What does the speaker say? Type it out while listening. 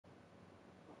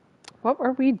What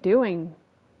were we doing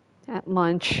at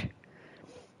lunch?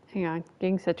 Hang on,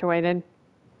 getting situated.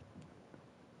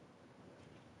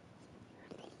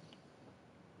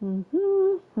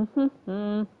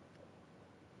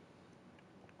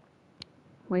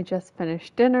 We just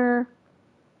finished dinner.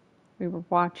 We were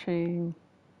watching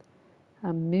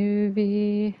a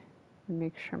movie.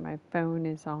 Make sure my phone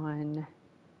is on.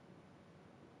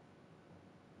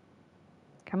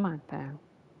 Come on, phone.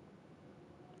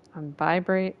 On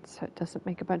vibrate so it doesn't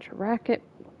make a bunch of racket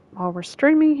while we're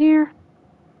streaming here.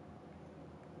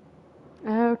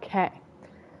 Okay.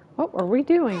 What were we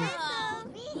doing?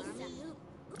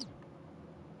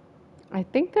 I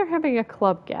think they're having a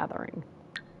club gathering.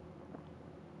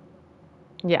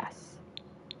 Yes.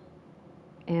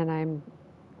 And I'm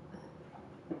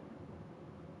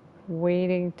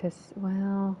waiting to,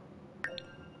 well,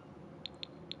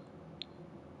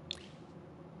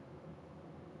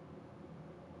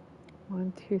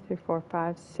 one, two, three, four,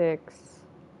 five, six.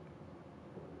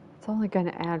 It's only going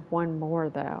to add one more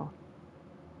though.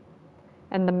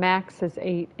 And the max is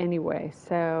 8 anyway,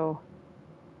 so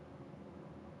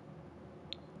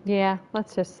yeah,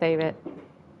 let's just save it.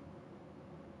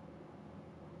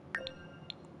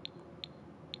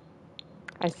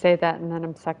 I say that and then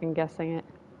I'm second guessing it.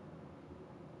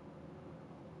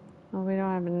 Well, we don't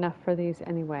have enough for these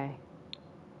anyway.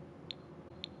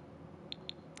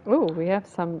 Ooh, we have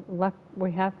some left.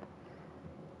 We have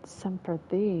some for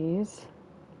these.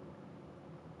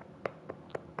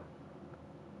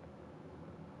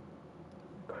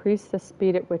 Increase the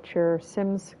speed at which your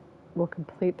Sims will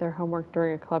complete their homework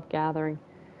during a club gathering.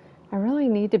 I really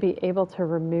need to be able to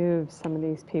remove some of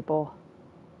these people.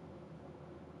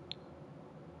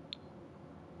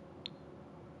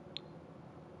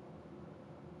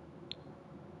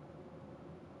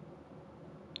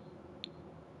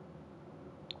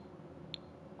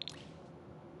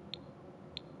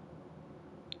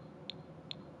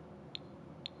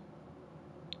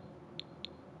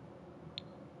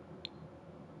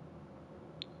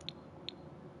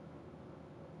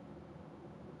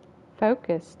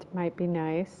 Focused might be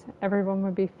nice. Everyone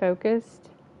would be focused.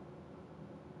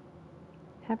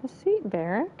 Have a seat,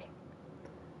 Varric.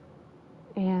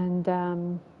 And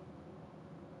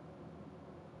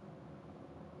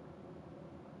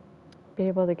be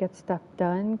able to get stuff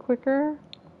done quicker.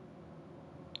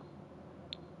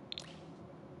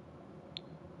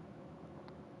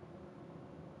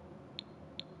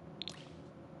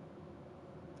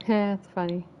 Yeah, it's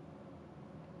funny.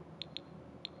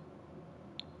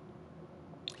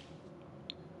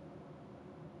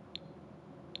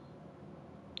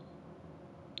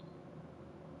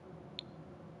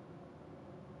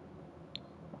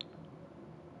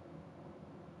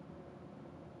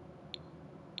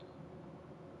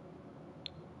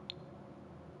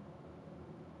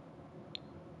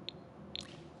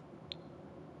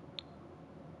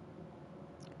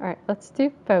 All right, let's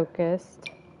do focused.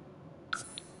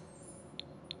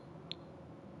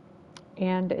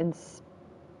 And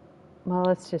well,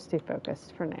 let's just do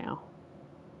focused for now.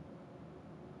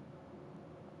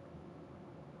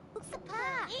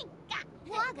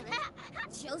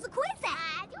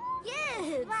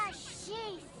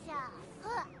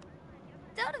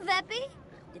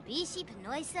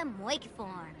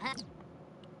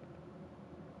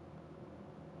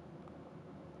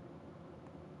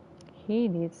 He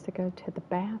needs to go to the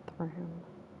bathroom.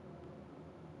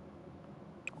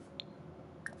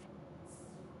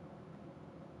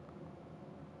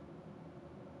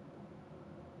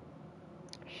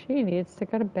 She needs to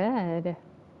go to bed.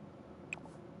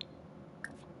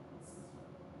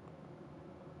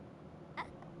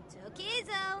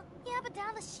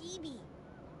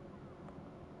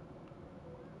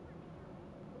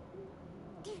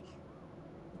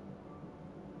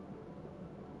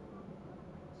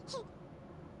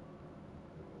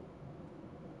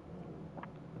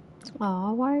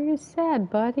 Aw, why are you sad,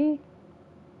 buddy?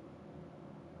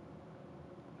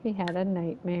 He had a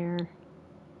nightmare.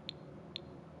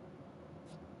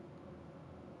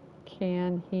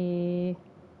 Can he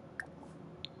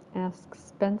ask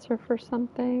Spencer for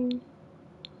something?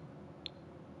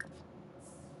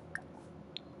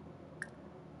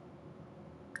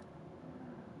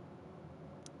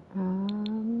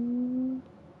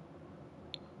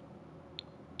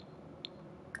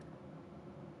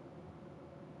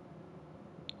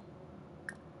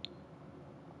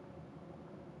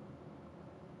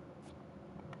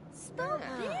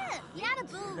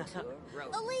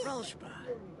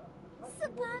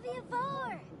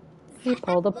 He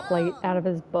pulled a plate out of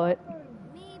his butt.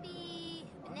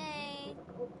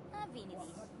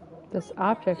 This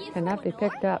object cannot be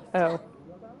picked up. Oh,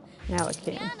 now it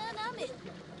can.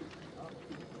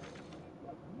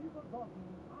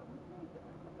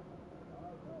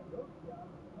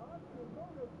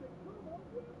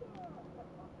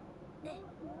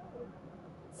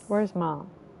 Where's Mom?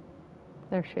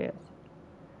 There she is.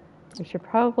 We should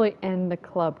probably end the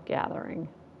club gathering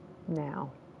now.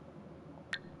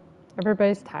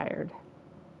 Everybody's tired.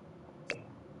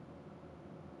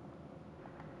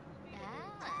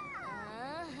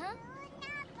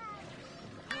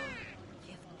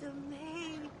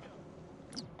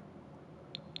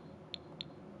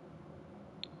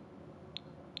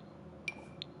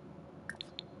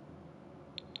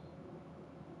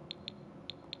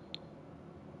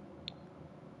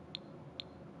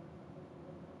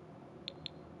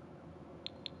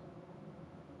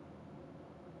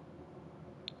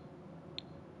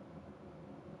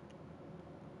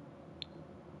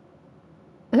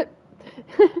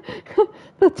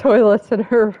 The toilets in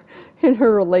her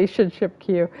relationship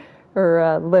queue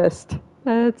or list.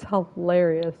 That's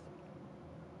hilarious.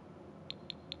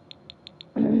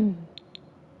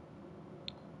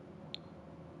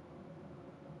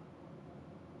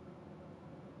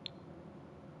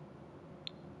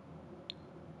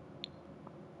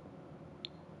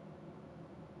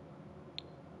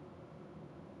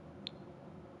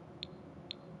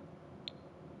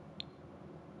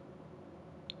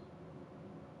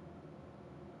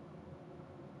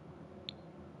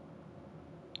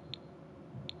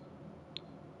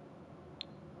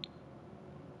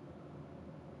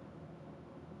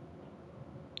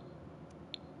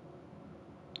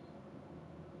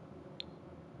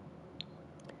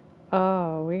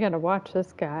 Oh, we gotta watch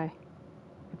this guy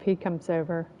if he comes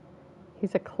over.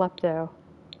 He's a klepto.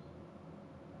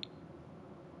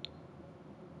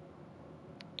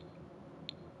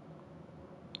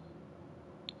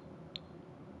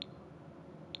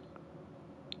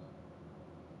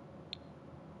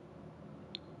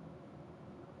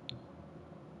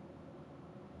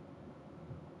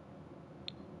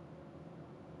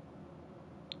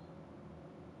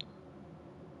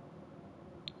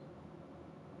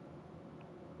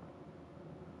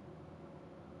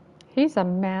 He's a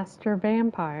master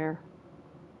vampire.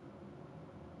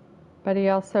 But he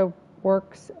also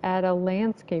works at a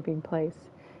landscaping place.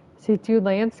 Does he do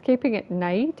landscaping at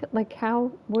night? Like,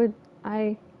 how would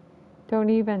I?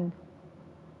 Don't even.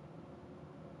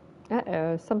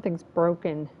 Uh-oh, something's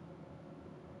broken.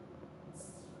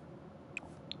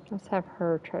 Let's have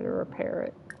her try to repair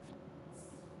it.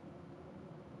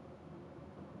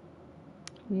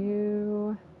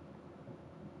 You.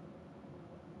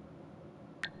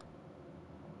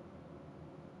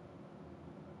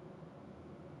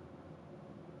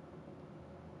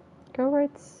 Go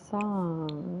write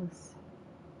songs.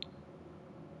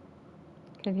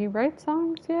 Can he write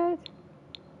songs yet?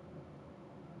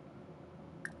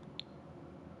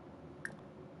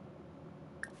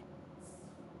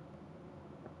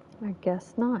 I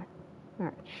guess not.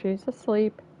 Alright, she's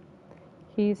asleep.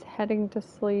 He's heading to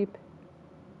sleep.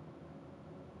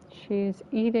 She's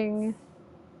eating.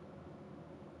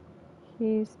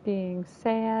 He's being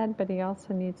sad, but he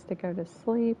also needs to go to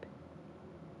sleep.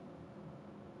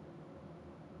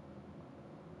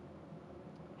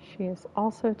 She is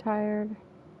also tired.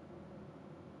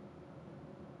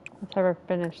 Let's have her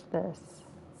finish this.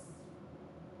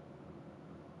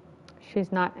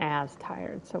 She's not as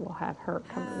tired, so we'll have her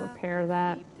come and repair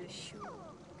that.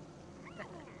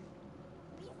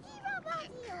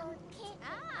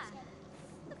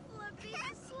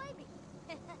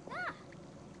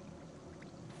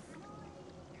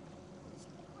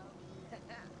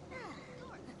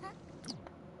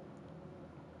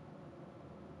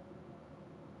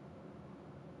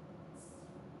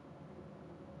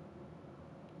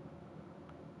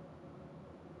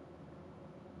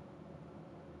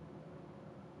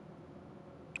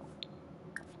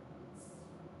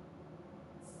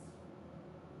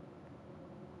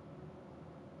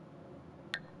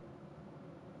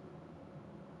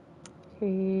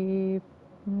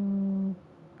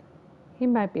 He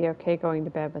might be okay going to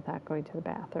bed without going to the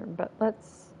bathroom, but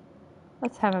let's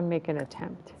have him make an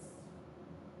attempt.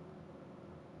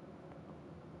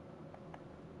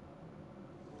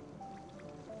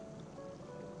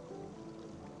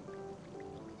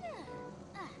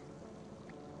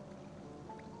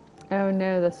 Oh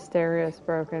no, the stereo's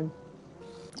broken.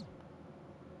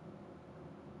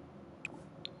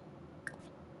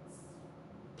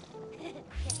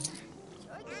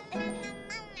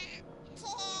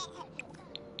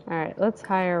 Alright, let's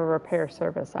hire a repair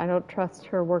service. I don't trust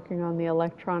her working on the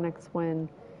electronics when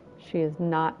she is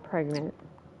not pregnant.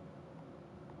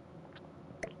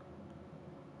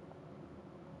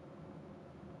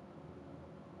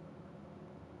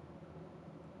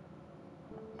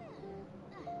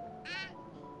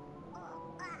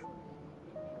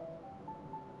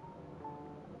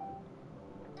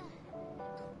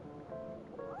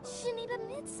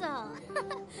 Let's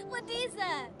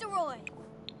Ladiza, Deroy.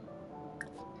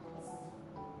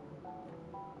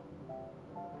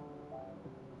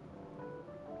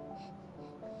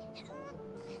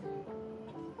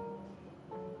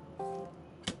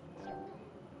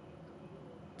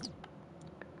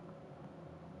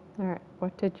 All right,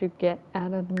 what did you get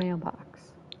out of the mailbox?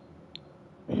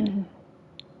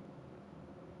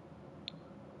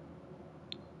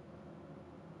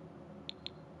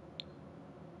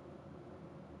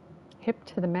 Hip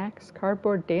to the max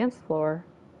cardboard dance floor.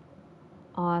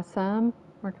 Awesome.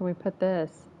 Where can we put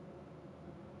this?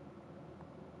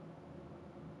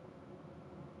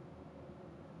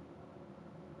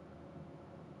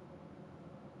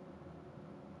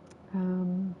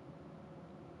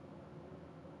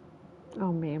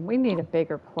 Oh man, we need a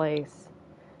bigger place.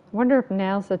 I wonder if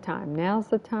now's the time. Now's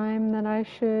the time that I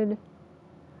should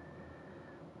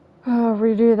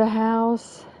redo the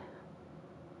house.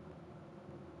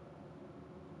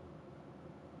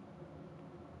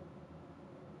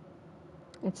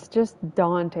 It's just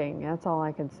daunting. That's all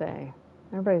I can say.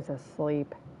 Everybody's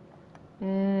asleep.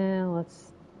 And let's.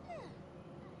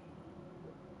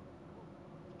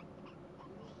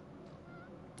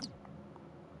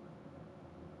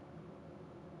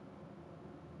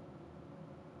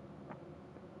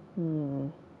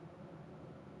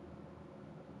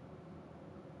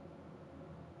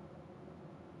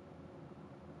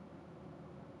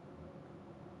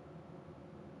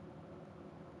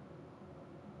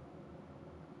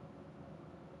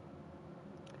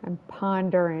 I'm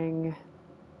pondering.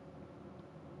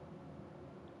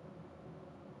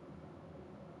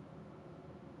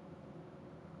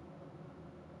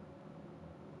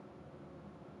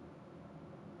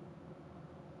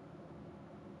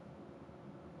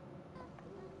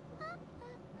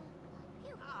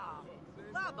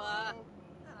 Baba!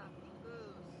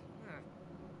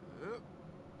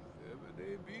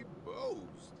 They be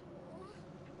boast.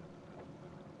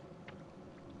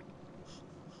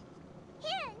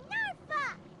 Here, Narfa!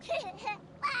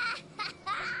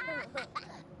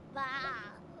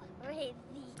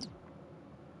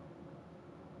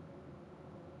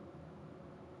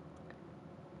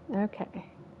 Okay.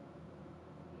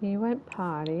 He went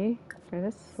potty. Go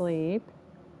to sleep.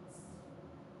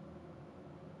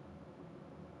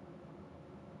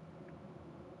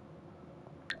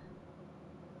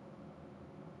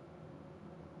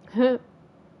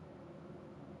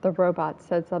 The robot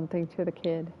said something to the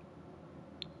kid.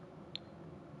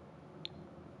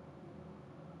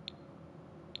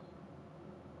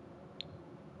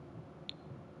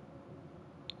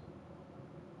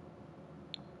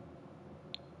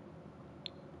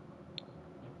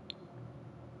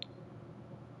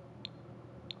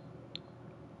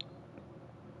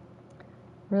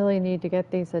 Really need to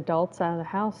get these adults out of the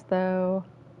house though.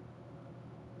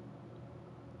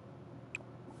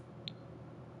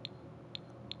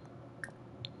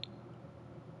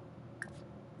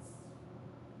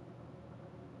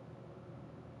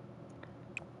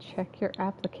 Check your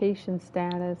application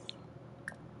status.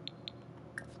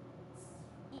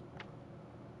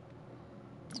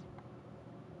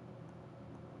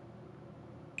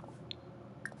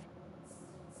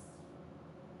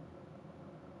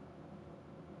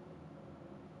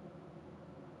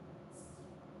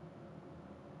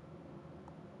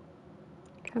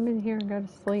 Come in here and go to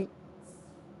sleep.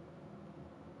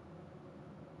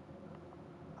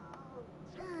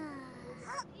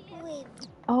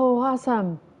 Oh,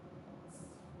 awesome.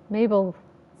 Mabel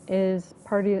is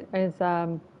potty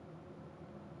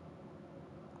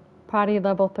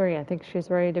level 3. I think she's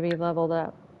ready to be leveled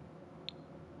up.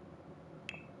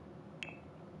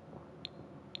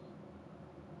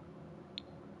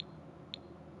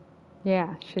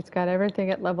 Yeah, she's got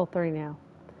everything at level 3 now.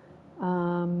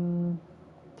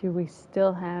 Do we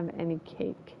still have any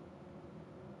cake?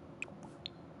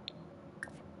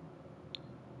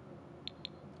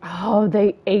 Oh,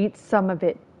 they ate some of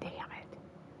it. Damn it.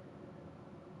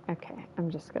 Okay, I'm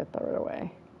just going to throw it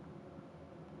away.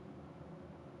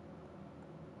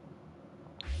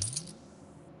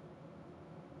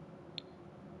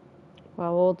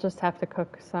 Well, we'll just have to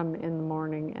cook some in the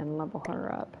morning and level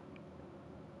her up.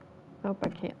 Oh, I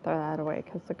can't throw that away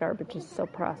because the garbage is still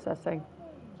processing.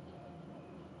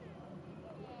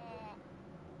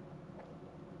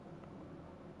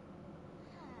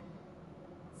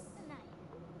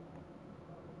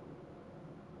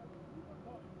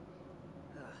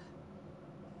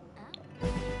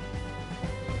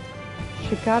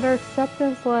 She got her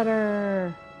acceptance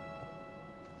letter.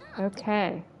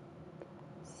 Okay.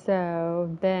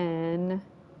 So then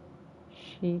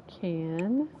she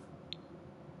can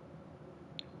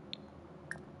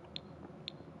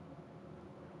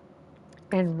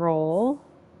Enroll.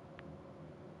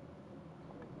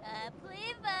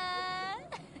 Pliva.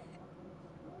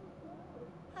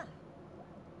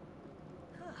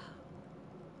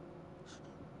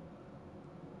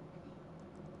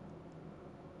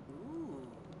 Ooh.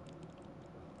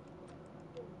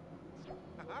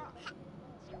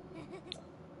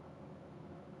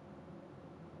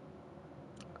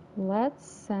 Let's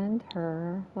send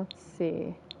her, let's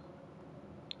see.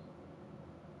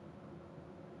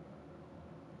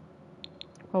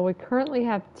 Well, we currently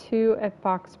have 2 at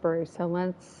Foxbury, so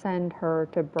let's send her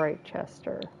to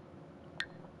Brightchester.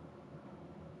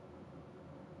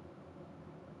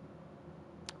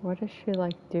 What does she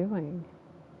like doing?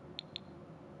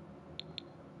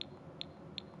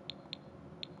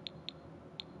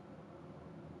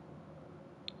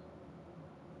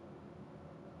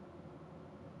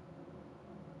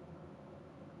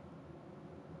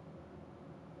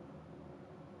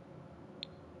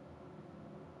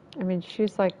 I mean,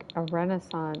 she's like a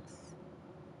Renaissance.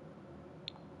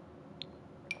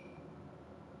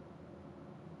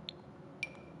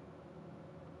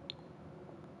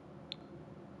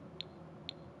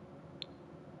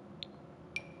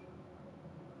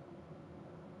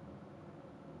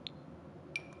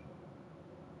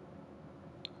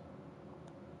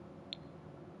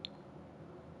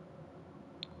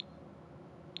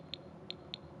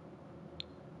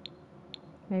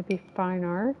 Maybe fine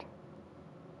art?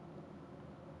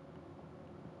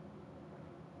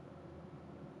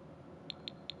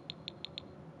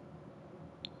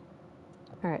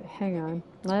 All right, hang on.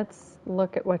 Let's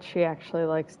look at what she actually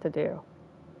likes to do.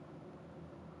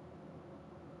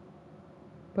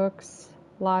 Books,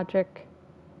 logic,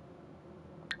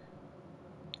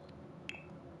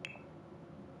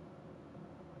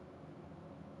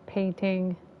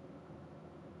 painting.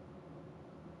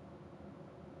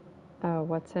 Oh,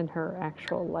 what's in her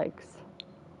actual likes?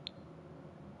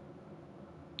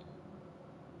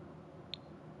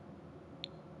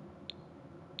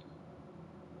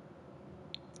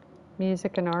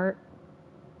 Music and art.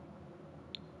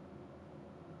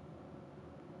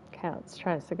 Okay, let's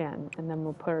try this again, and then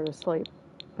we'll put her to sleep.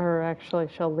 Or actually,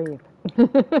 she'll leave.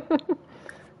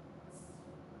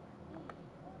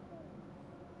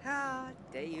 Ha,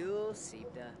 Deus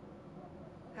Sibda.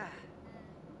 Ha.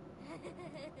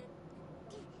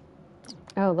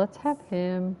 Oh, let's have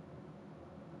him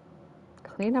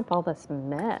clean up all this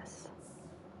mess.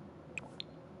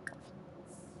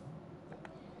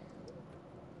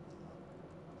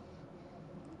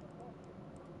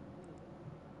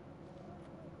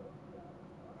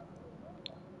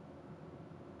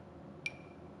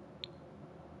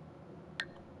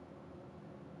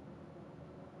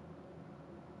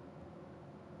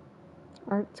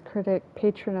 Arts critic,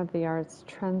 patron of the arts,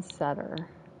 trendsetter.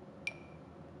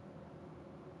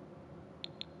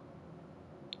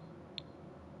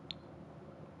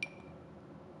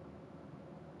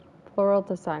 Floral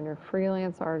designer,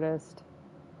 freelance artist,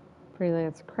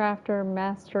 freelance crafter,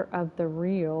 master of the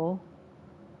real,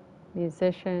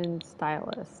 musician,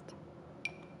 stylist.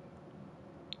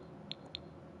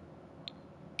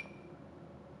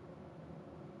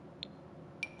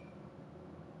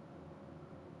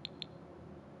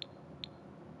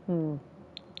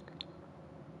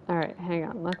 All right, hang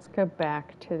on. Let's go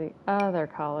back to the other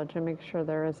college and make sure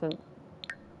there isn't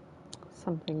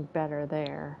something better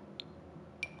there.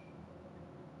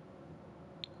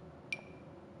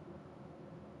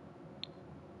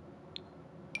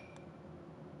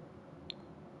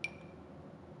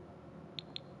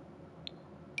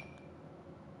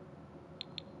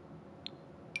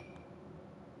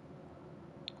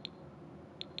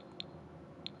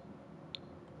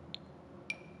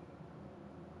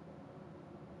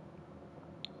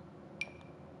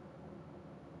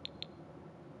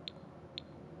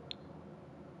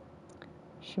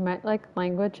 She might like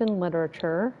language and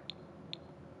literature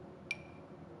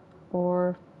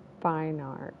or fine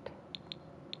art.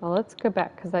 Well, let's go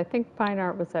back because I think fine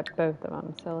art was at both of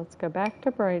them. So let's go back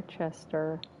to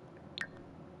Brightchester.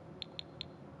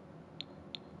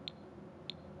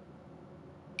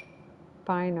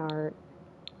 Fine art.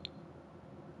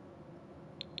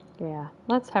 Yeah,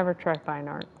 let's have her try fine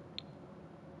art.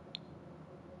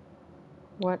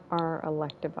 What are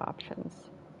elective options?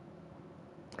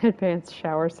 Advanced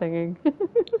shower singing.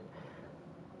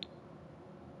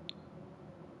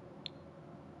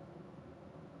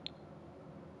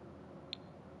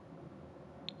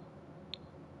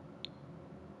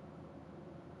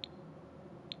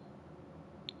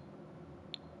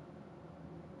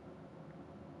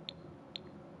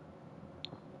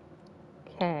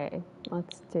 Okay,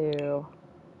 let's do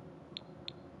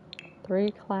 3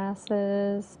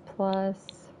 classes plus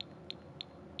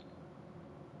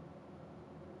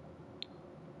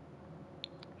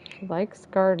she likes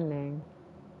gardening.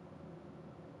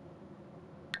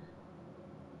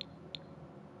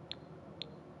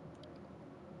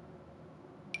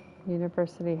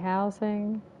 University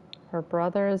housing. Her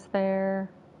brother is there.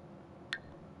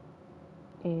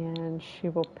 And she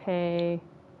will pay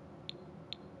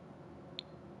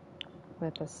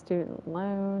with a student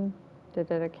loan. Did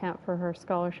it account for her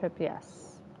scholarship?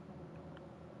 Yes.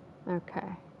 Okay.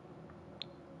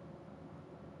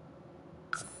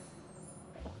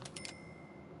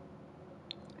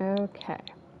 Okay.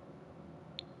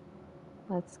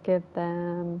 Let's give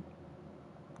them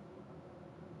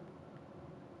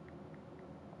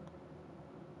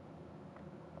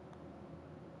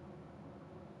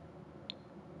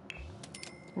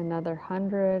another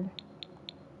 100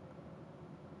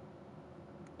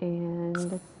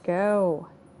 and go.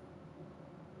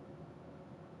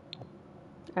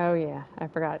 Oh yeah, I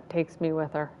forgot it takes me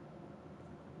with her.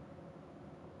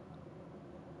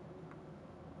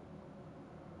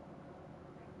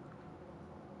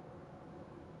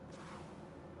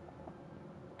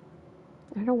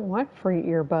 I don't want free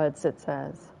earbuds, it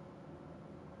says.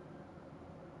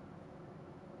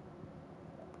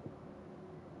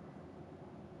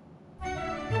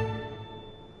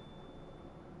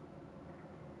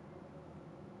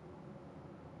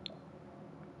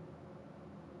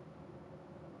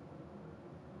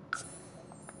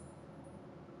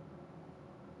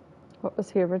 What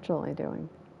was he originally doing?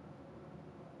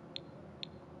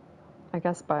 I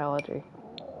guess biology.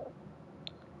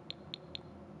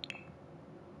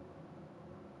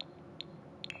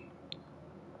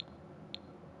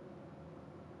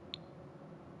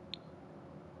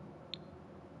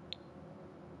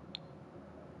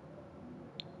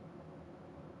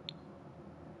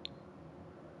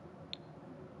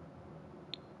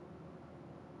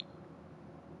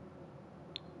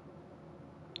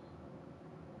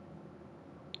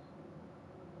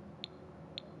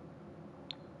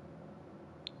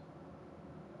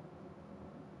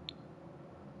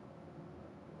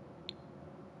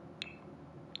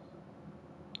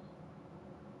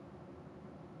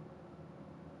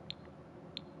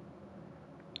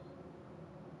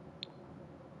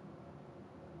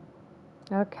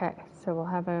 Okay, so we'll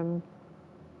have him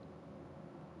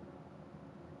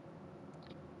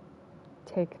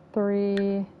take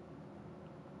 3.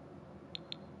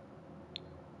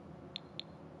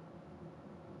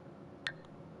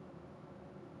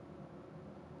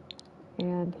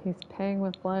 And he's paying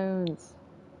with loans.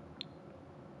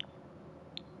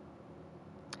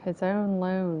 His own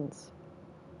loans.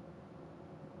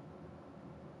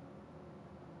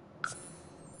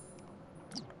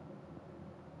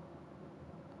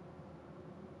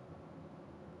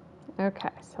 Okay,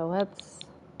 so let's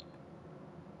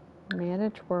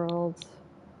manage worlds,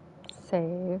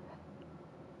 save.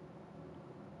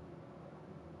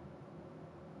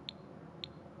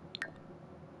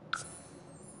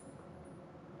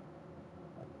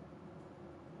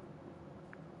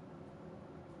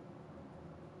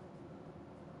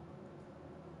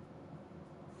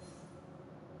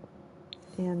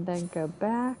 And then go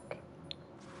back.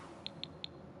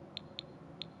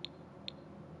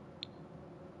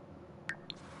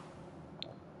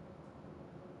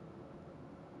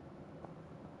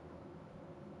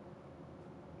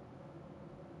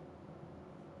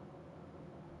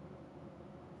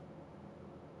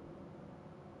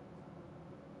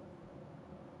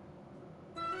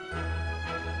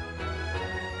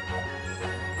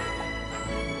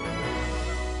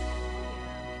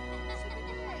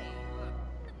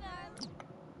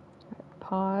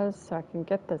 Pause so I can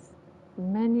get this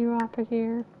menu off of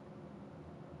here.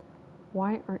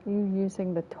 Why aren't you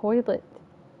using the toilet?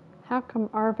 How come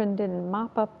Arvin didn't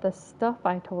mop up the stuff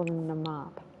I told him to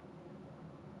mop?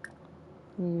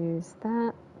 Use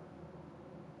that.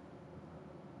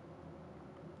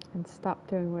 And stop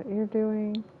doing what you're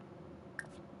doing.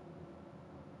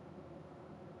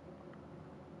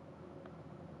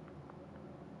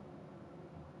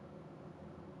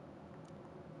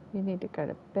 You need to go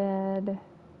to bed.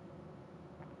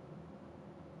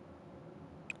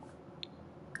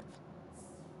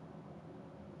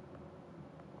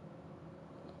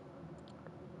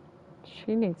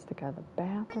 She needs to go to the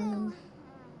bathroom.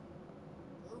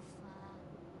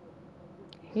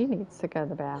 He needs to go to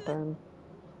the bathroom.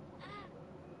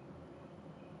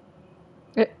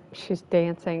 She's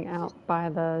dancing out by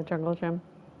the jungle gym.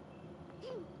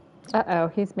 Uh-oh,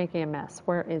 he's making a mess.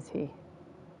 Where is he?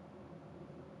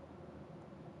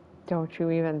 Don't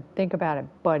you even think about it,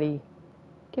 buddy.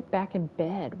 Get back in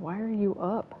bed. Why are you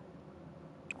up?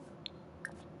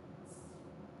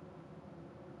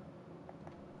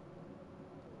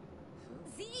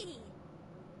 Z.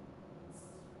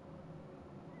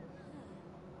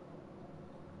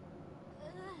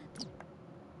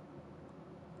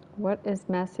 What is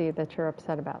messy that you're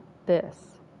upset about? This.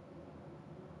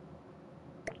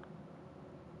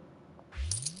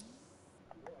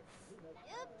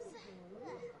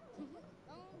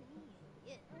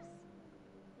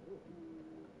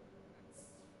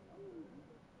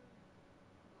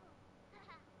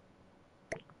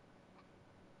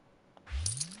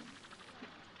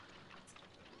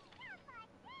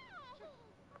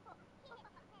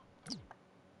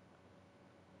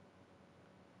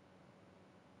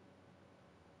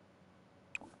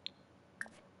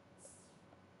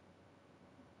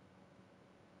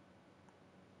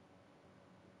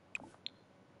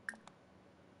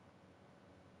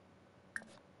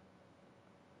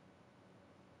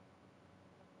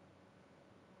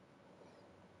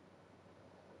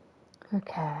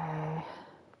 Okay.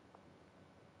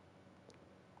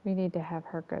 We need to have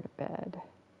her go to bed.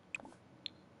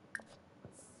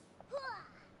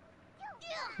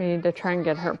 We need to try and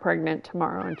get her pregnant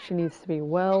tomorrow, and she needs to be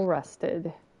well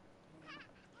rested.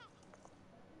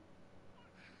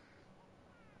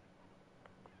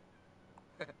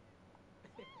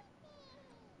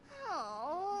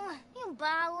 Oh, you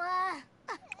bawa.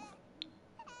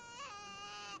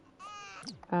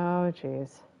 Oh,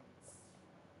 jeez.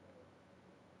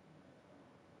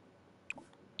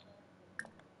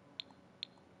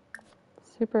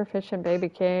 Super efficient baby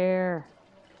care.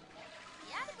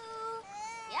 Yadaboo.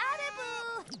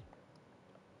 Yadaboo.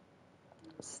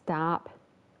 Stop.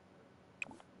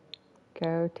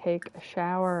 Go take a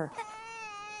shower.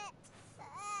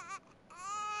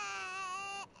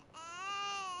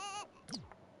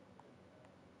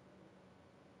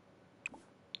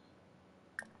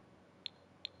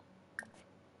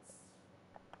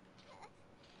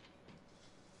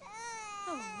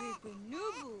 Oh,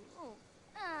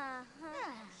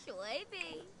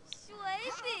 Shwayby.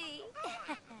 Shwayby.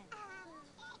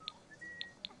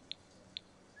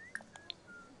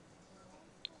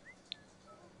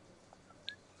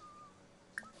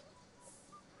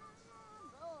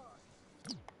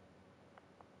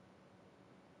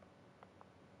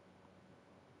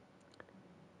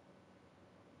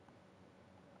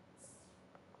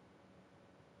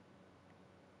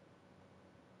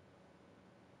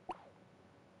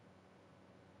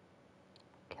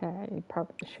 Okay, you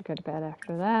probably should go to bed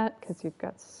after that because you've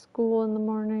got school in the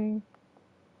morning.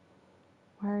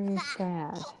 Why are you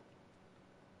sad?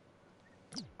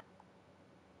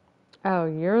 Oh,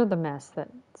 you're the mess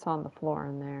that's on the floor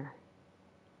in there.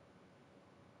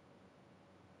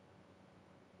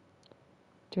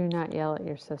 Do not yell at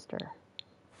your sister.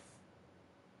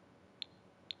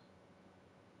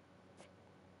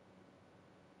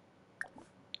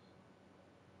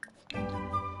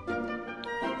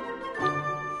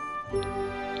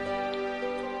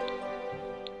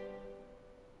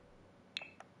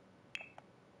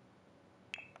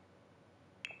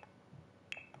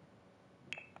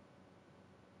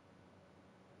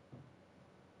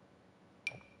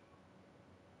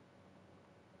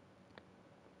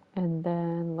 And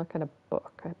then look at a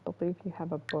book. I believe you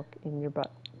have a book in your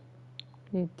butt.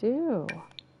 You do.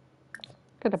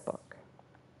 Look at a book.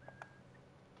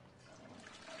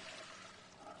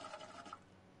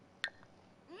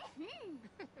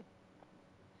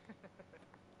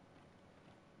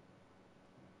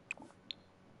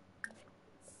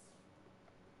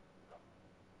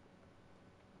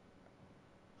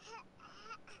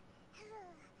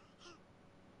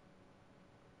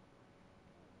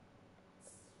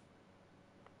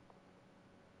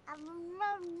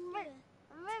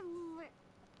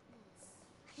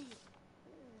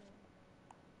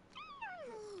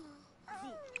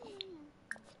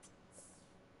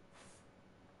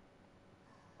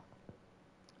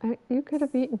 You could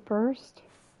have eaten first.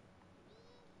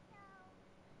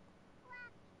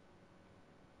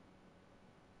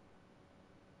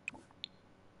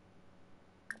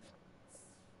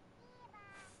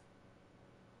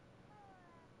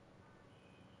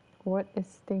 What is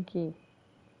stinky?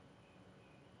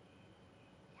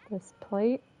 This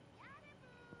plate?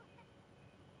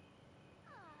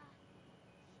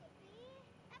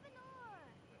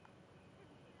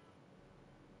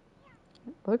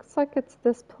 It looks like it's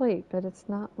this plate, but it's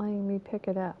not letting me pick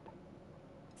it up.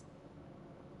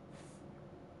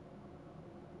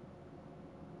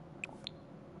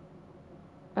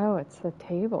 Oh, it's the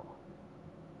table.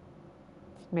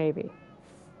 Maybe.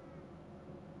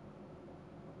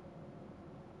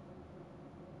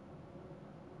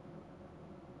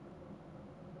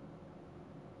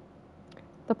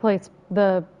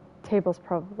 The table's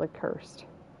probably cursed.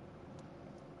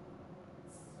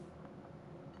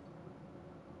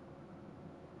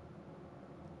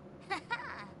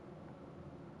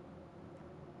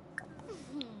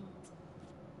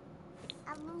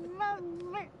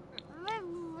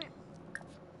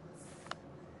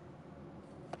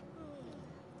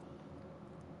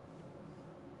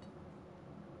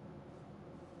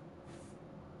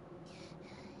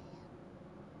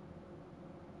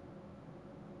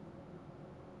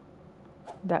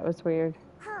 That was weird.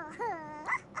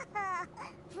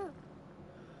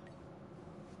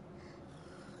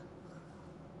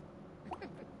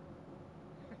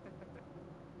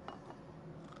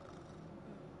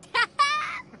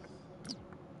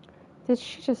 Did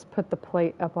she just put the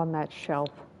plate up on that shelf?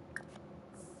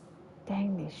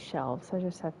 Dang these shelves. I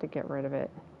just have to get rid of it.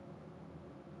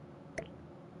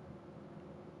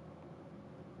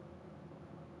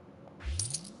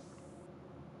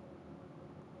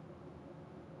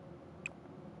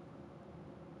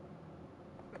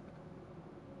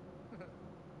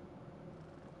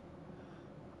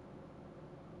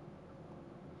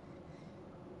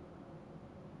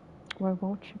 Why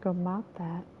won't you go mop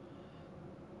that?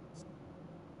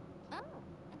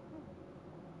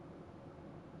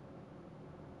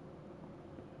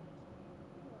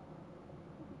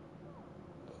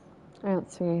 I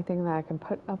don't see anything that I can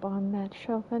put up on that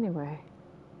shelf anyway.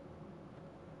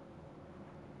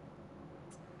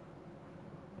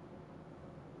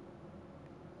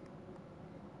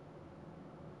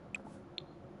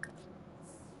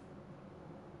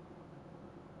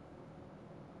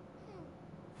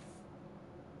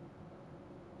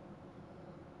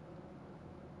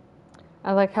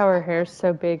 I like how her hair's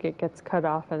so big it gets cut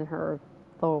off in her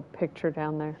little picture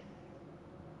down there.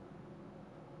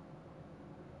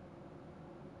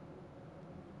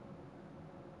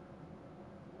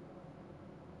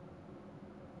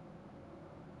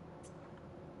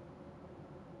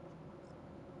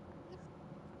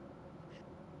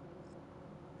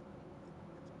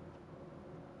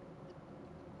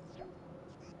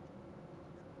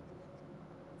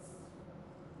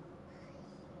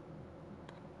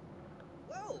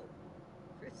 Whoa!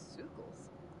 Chris Sukels.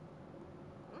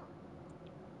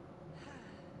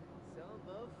 So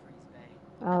above Freeze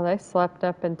Bay. Oh, they slept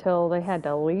up until they had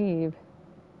to leave.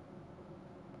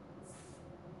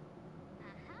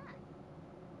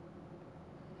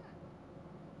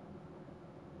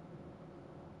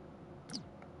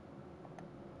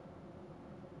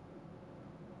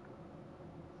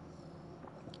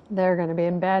 They're going to be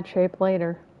in bad shape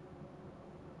later.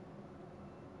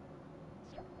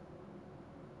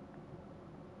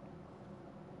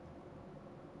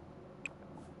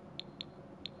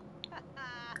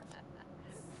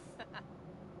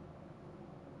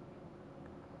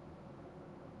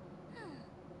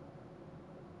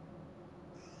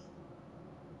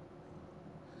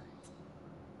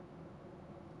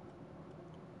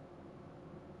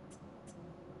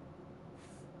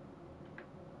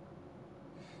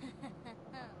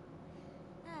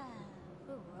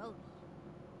 Roby.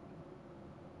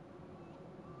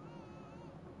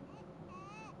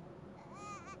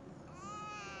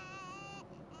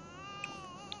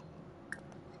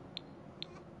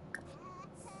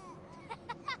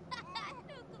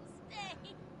 Stay.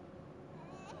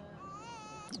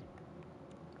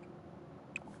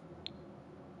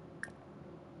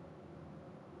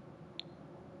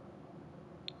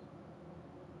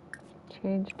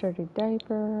 Change dirty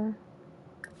diaper.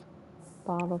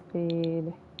 Bottle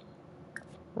feed.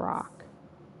 Rock.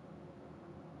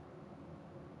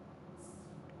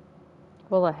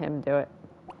 We'll let him do it.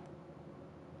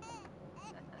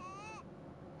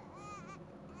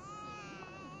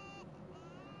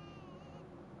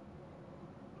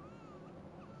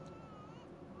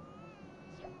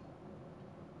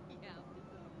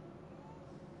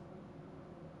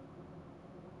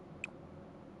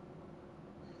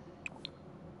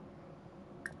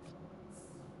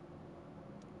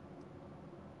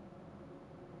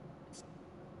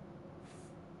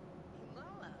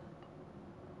 Mala.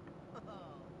 Oh.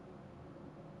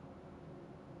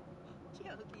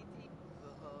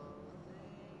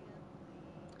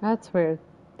 That's weird.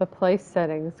 The place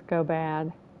settings go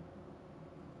bad.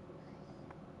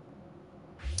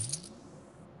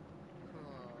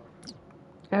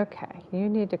 Okay, you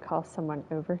need to call someone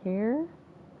over here.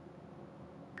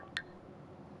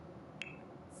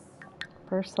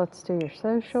 First, let's do your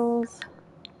socials.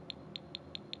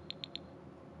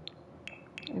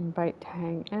 Invite to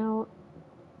hang out.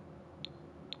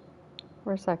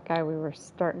 Where's that guy we were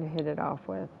starting to hit it off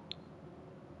with?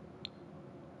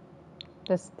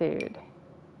 This dude.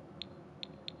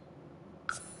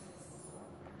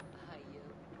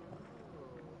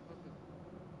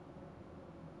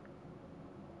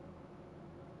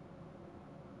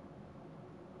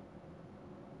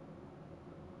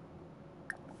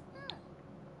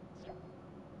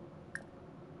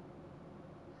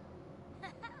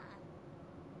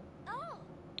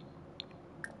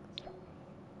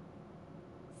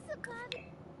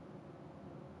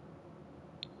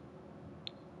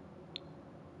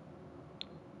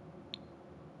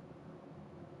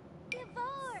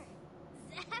 Yavor!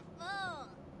 Zaffo!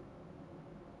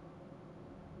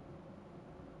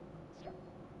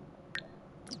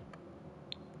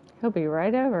 He'll be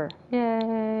right over.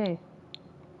 Yay!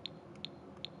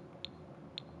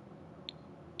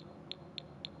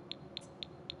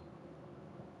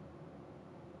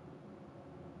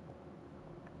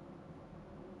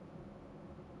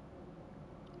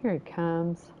 Here he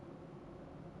comes.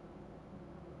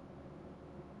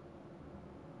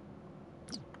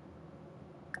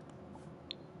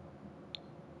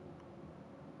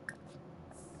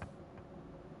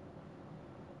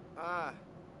 Ah,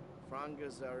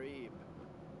 Franga Zarib.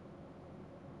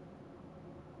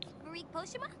 Marik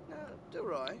Poshima? No,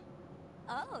 Duroy.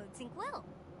 Oh, Tinkwil.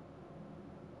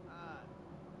 Ah,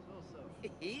 so.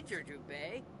 Heater to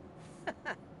bay.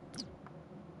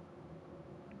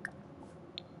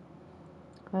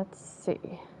 Let's see.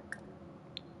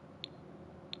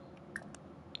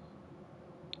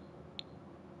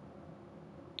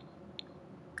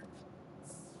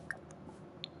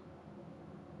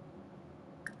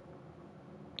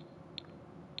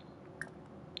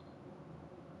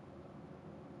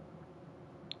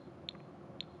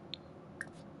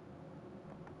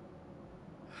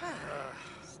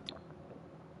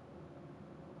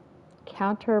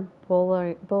 Counter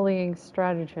bullying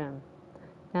stratagem.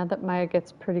 Now that Maya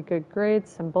gets pretty good grades,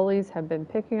 some bullies have been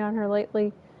picking on her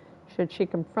lately. Should she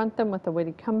confront them with a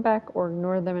witty comeback or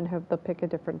ignore them and hope they'll pick a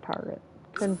different target?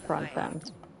 Confront them.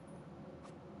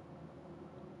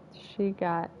 She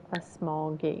got a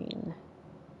small gain.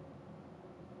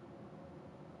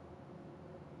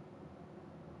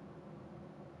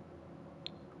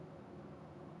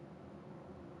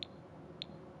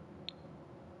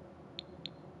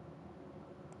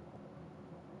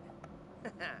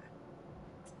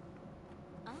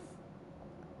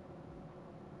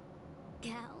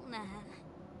 Galna.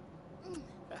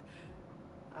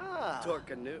 Ah.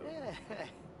 Torcanu.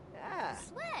 Ah.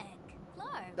 Swag.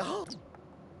 Clark. Oh.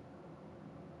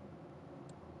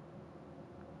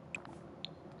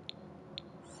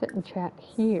 Sit and chat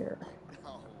here.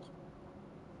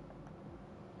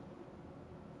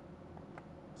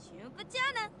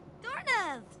 Chumpachana.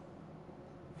 Dornov.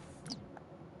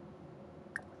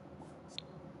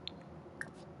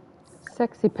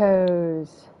 Sexy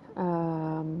pose.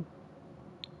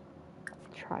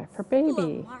 Try for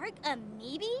baby. Mark, a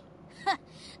maybe?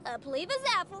 A Pleva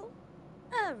Zaffle.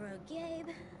 A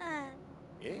Rogabe.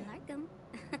 Yeah. Like him.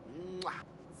 Mwah.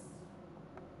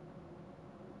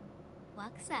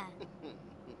 Waksa.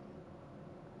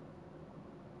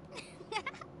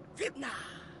 Vipna.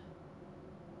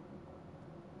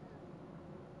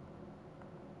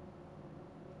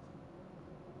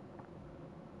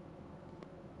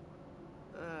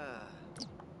 Ah.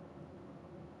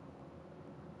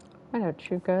 Why don't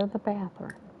you go to the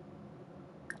bathroom?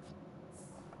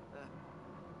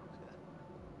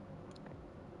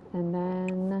 And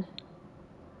then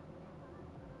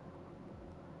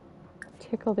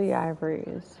tickle the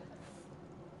ivories.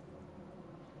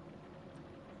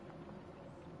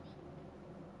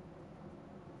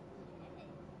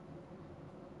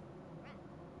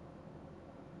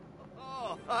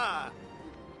 Oh, ah.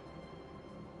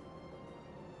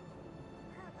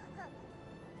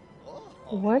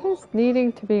 What is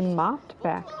needing to be mopped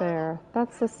back there?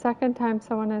 That's the second time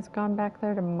someone has gone back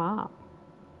there to mop.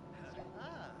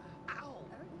 Ow.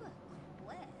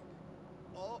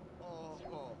 Oh, oh,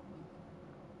 oh.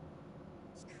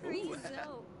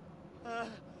 Creaso.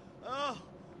 Oh,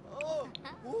 oh,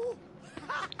 ooh.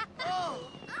 Oh.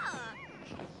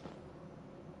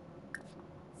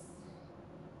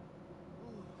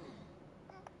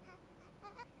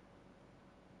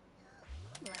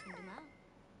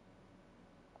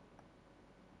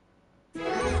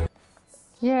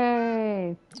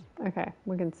 Yay! Okay,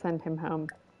 we can send him home.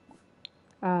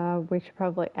 We should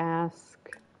probably ask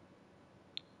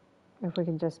if we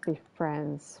can just be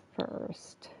friends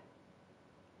first.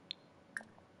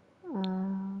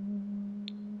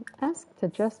 Ask to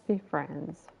just be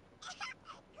friends.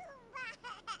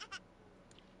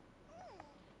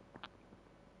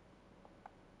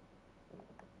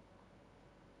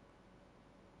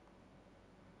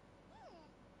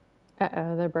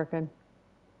 Uh-oh, they're broken.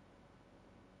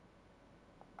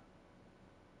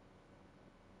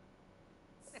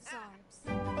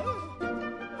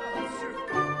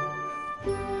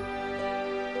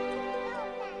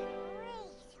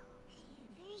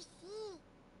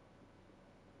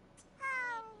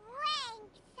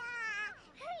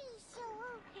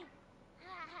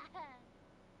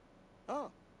 Oh.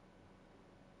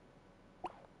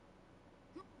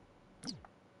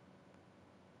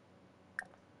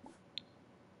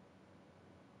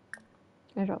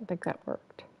 I don't think that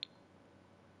worked.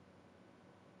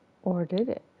 Or did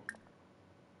it?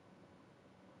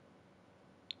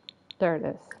 There it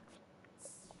is.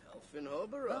 Elfin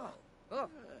Hobaro. Oh,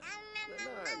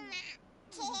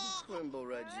 Quimble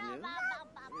Reginu.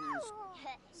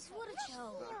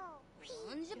 Swootacho.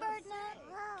 Lungebird-nut.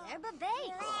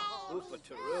 Gerba-bait. Upa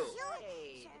Taru.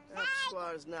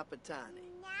 Apswars Napatani.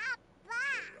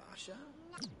 Rasha.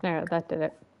 There, that did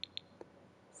it.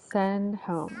 Send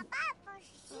home.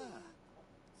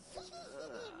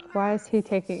 Why is he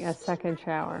taking a second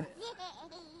shower?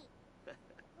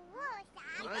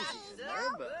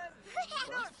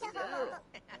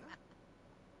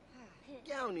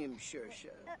 Gownium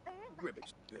Shersha.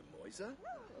 Gribbix Moisa.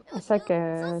 I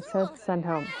said send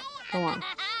home. Go on.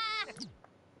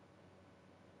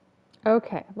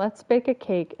 Okay, let's bake a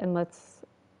cake and let's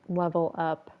level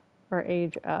up or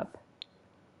age up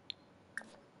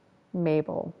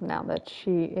Mabel now that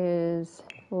she is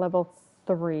level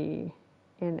 3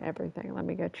 in everything. Let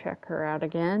me go check her out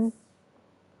again.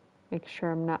 Make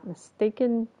sure I'm not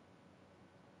mistaken.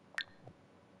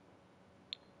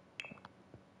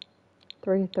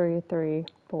 3, 3, 3,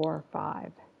 4,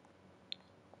 5.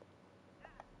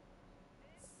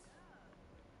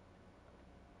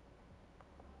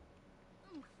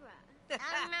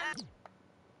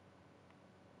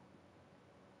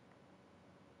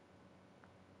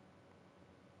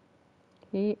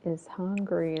 He is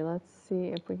hungry. Let's see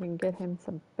if we can get him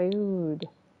some food.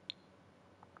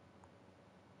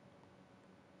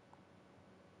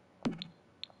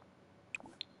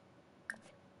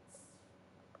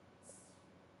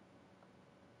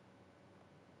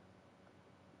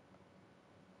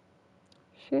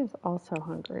 She is also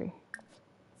hungry.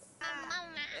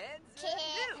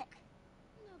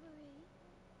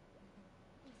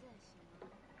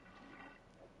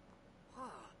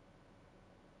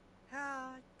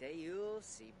 Ha, Deul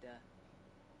Sibda.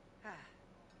 Ha.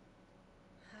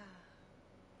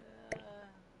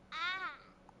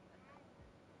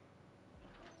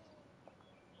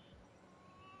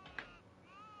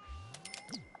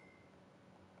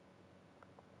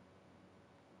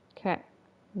 Okay,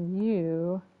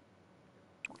 you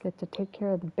get to take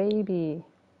care of the baby.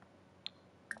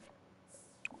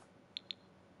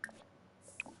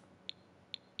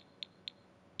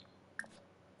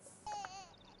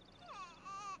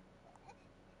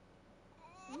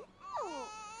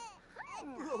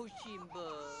 Roshimba.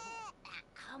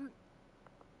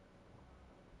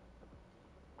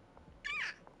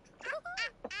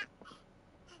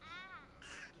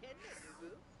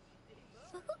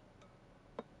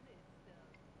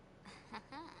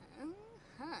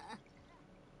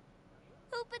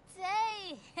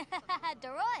 Hoopatay!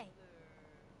 Deroy!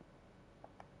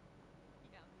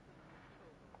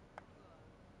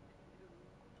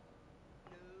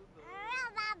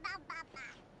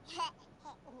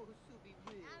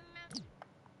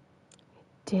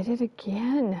 Did it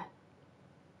again.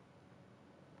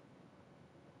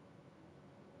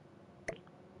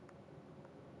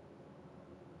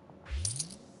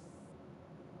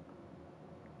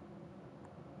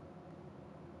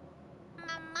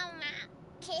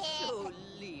 So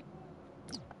leap.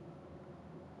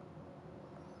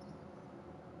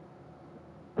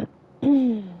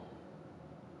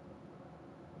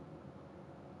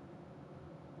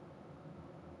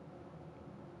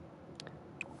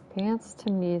 Dance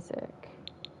to music.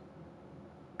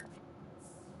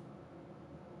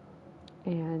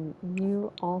 And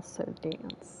you also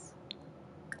dance.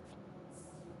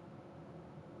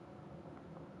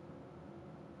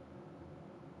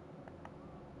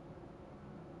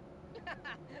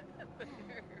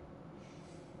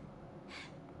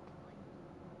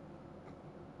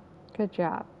 Good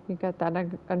job. You got that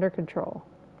under control.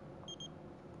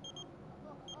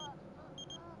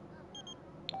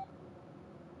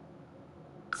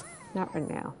 Not right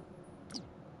now.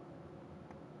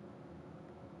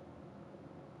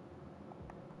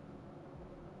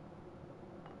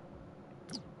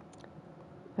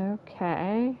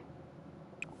 Okay.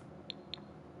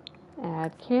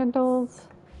 Add candles.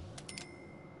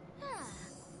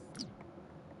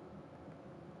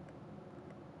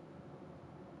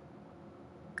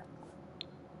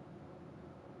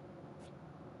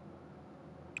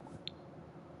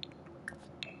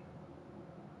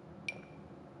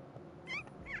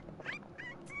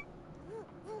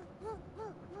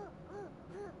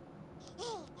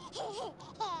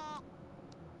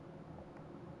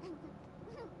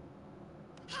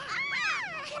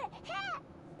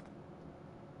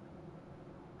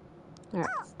 All right,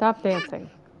 stop dancing.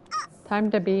 Time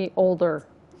to be older.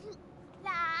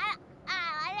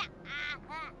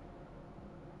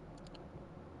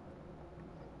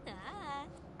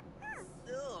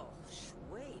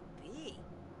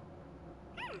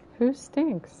 Who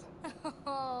stinks?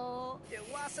 Oh.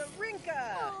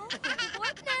 Dewasarinka!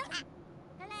 What now?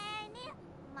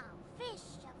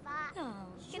 Oh,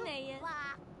 cái này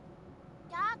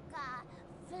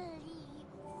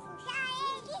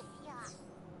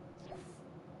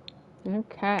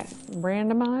Okay,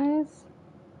 randomize,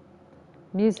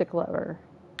 music lover,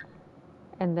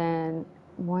 and then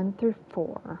 1 through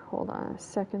 4. Hold on a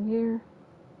second here.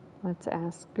 Let's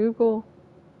ask Google.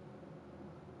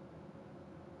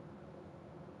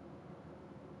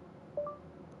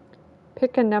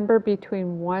 Pick a number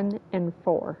between 1 and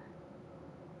 4.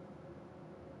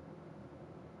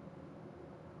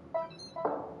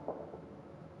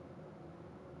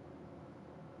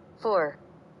 Four.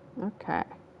 Okay.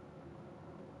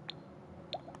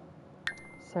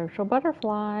 Social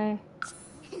butterfly.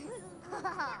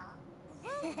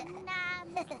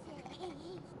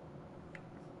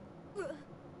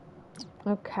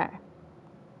 Okay.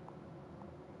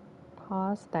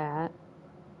 Pause that.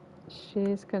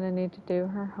 She's going to need to do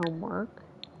her homework.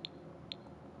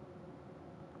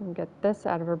 And get this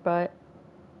out of her butt.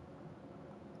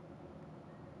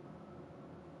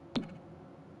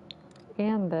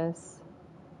 And this.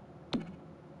 Do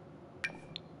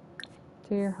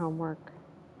your homework.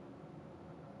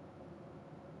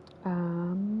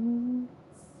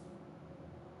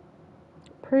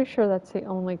 Pretty sure that's the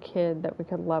only kid that we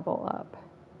could level up.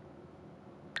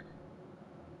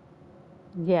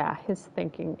 Yeah, his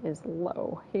thinking is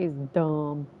low. He's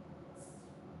dumb.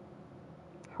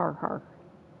 Har har.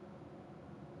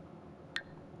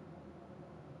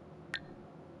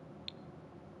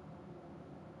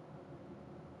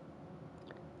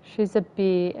 She's a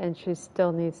B and she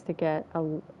still needs to get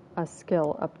a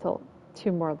skill up to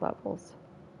 2 more levels.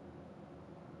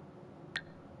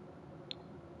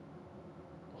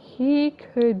 He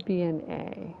could be an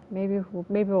A. Maybe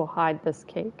we'll hide this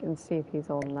cake and see if he's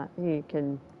old enough. He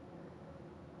can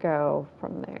go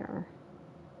from there.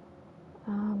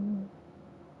 I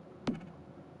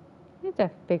need to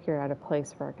figure out a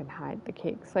place where I can hide the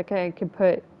cakes. Like I could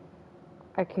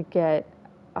get,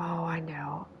 oh, I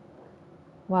know.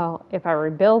 Well, if I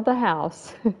rebuild the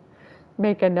house,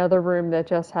 make another room that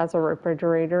just has a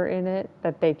refrigerator in it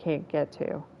that they can't get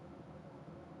to.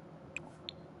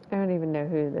 I don't even know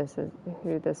who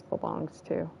this belongs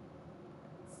to.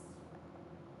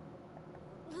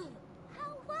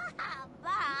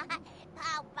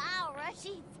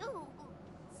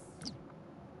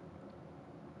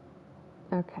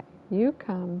 Okay, you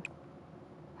come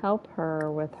help her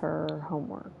with her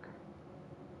homework.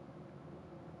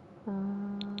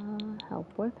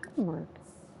 Help with homework.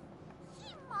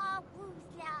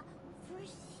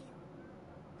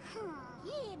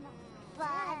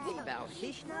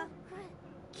 Balhishna?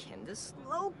 Kendis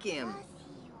Lokim.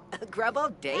 Grabo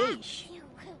Deish.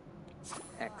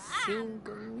 Exin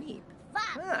Gumip.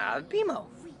 Ah, Bimo.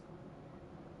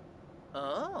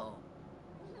 Oh.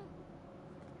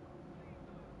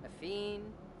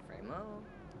 Afin, Fremo,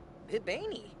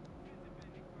 Bibani.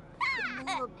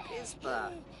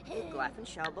 Pispa, Glaffen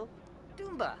Shalbo,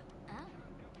 Dumba.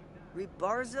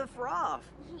 Rebarza Froth.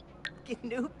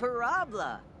 Gnu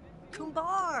Parabla.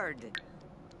 Kumbard.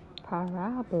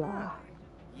 Parabla.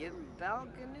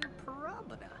 Yibalganu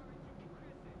Parabada.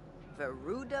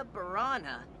 Veruda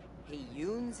Barana.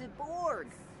 Heyun Ziborg.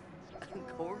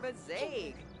 Korba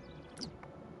Zaig.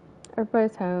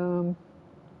 Everybody's home.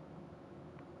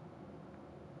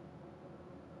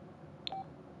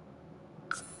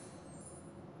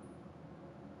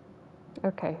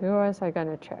 Okay, who was I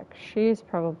gonna check? She's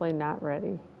probably not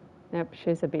ready. Nope,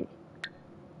 she's a B.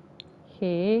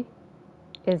 He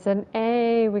is an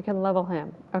A. We can level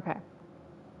him. Okay.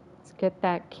 Let's get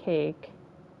that cake.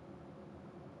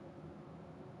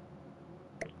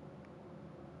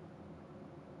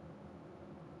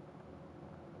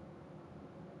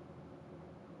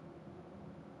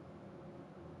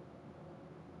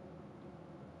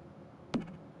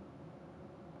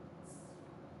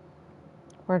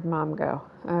 Where'd Mom go?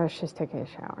 Oh, she's taking a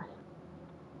shower.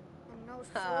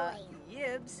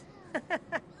 Yibs.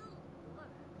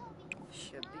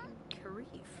 Shabim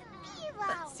Karif.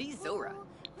 See Zora.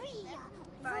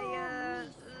 By,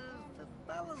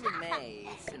 Balalame,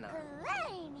 Sina.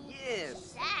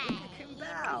 Yibs.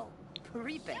 Kimbal.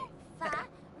 Paripe.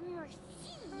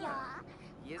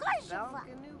 Yibs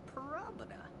Valganu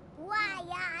Parabada.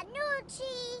 Waya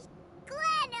Nuchi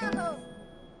Glenu.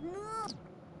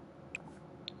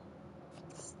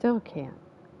 Still can't.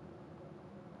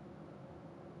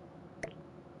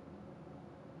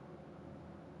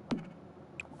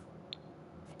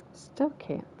 Still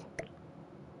can't.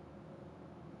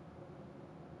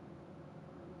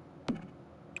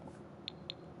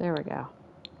 There we go.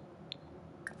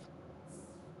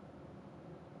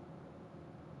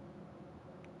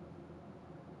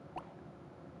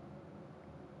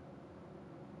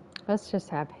 Let's just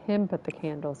have him put the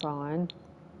candles on.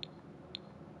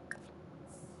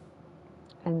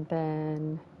 And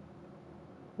then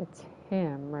it's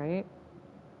him, right?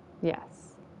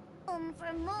 Yes. For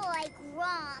more like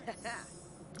romps.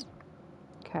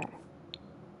 Okay.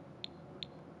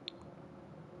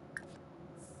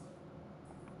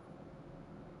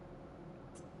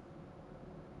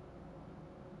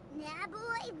 Now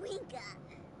boy Winka.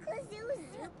 Kazoo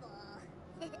Zupo.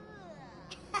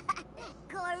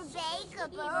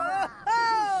 Gorbakable.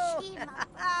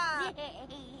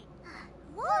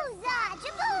 Wooza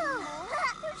Jaboo.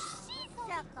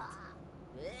 Shizaka.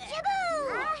 Jaboo.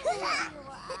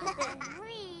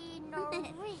 Reno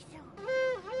Rizo.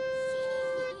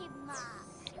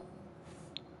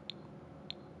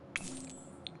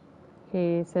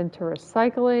 He's into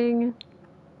recycling.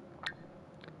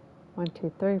 1,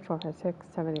 2, 3, 4, 5, 6,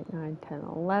 7, 8, 9, 10,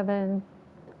 11.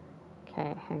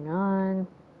 Okay, hang on.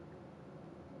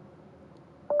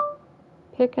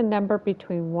 Pick a number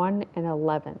between 1 and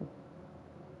 11.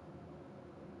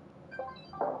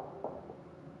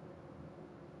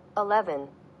 11.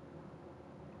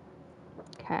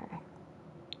 Okay.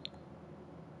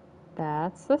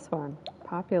 That's this one.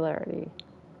 Popularity.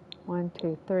 1,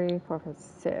 2, 3, 4, 5,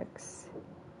 6.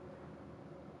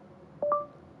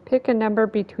 Pick a number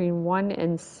between 1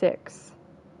 and 6.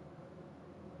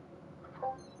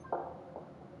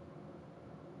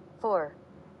 4.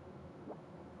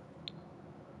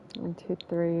 1, 2,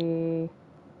 3,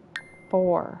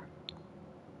 4.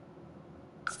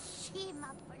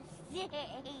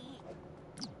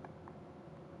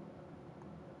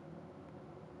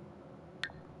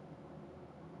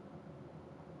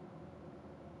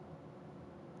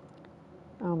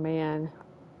 Oh man,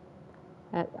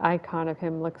 that icon of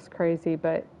him looks crazy,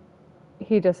 but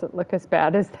he doesn't look as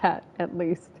bad as that, at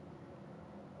least.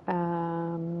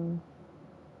 I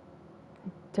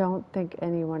don't think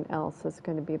anyone else is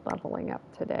going to be leveling up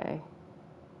today.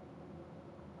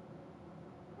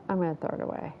 I'm going to throw it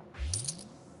away.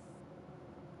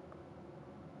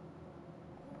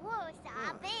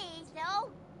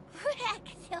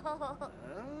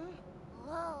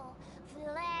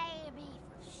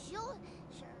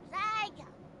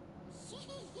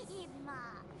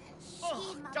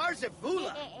 Oh,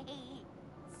 Darzavula!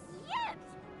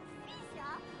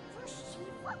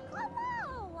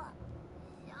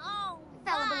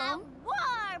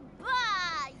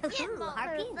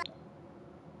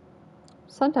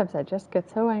 Sometimes I just get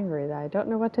so angry that I don't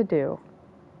know what to do.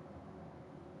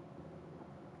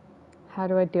 How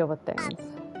do I deal with things?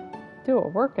 Do a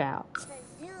workout.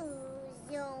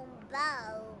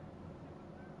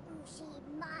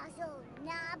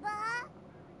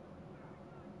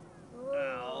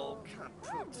 Oh,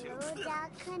 Caputo.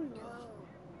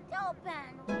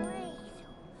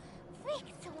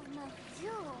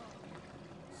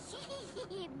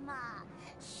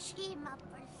 Shima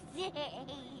per se.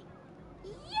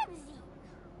 Yimsy.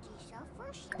 Disha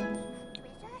first.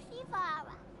 Twitter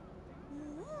Sivara.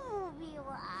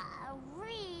 Rubiwa.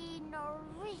 Reno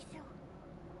Rizo.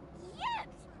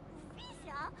 Yips.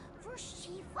 Visa for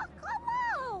Shiva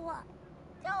Kamawa.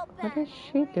 What is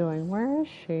she doing? Where is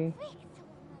she?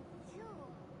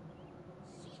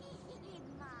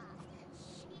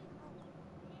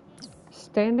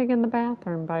 Standing in the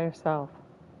bathroom by herself.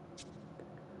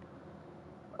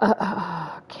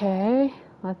 Okay,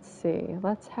 let's see.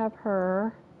 Let's have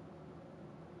her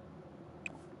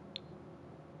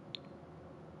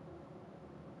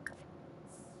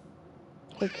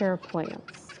take care of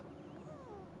plants.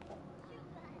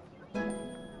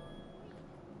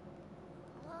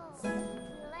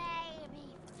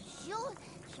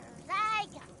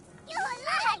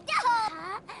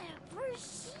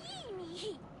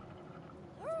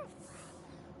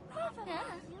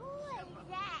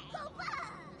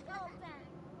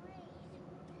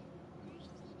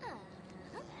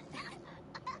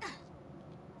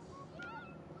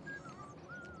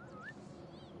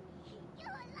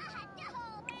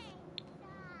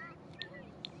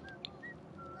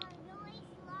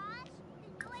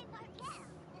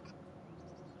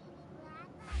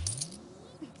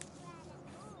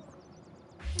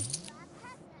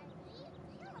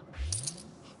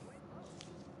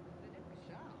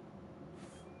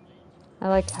 I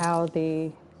like how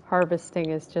the harvesting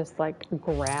is just like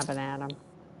grabbing at them.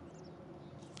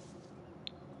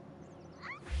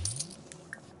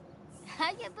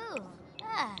 Hayaboo.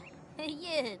 Ah,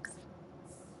 yips.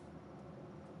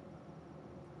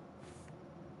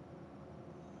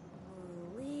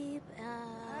 Weep,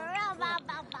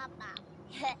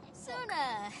 Suna.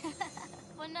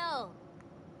 Wano.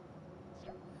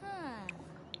 Huh.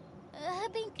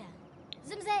 Habinka.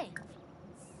 Zimzay.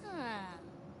 Huh.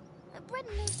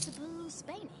 Breton Sabu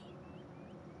Spainy.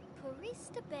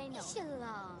 Purista Beno.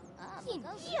 Ishala.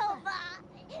 Yova.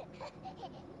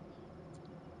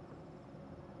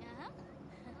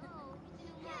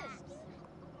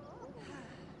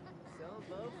 So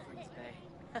low, Freeze Bay.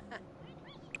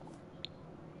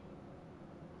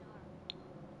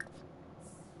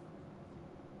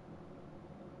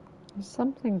 Is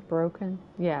something broken?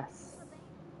 Yes.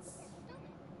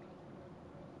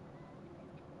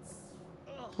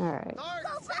 All right.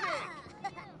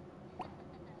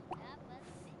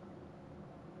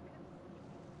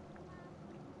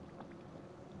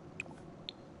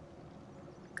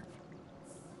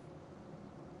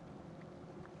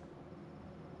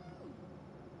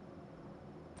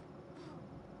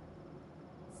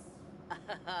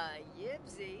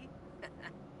 Yibsy.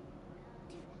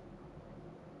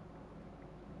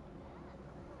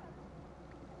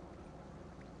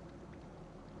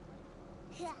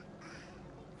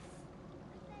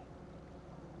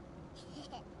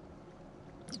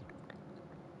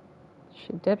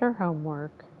 She did her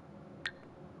homework.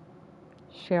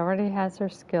 She already has her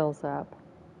skills up.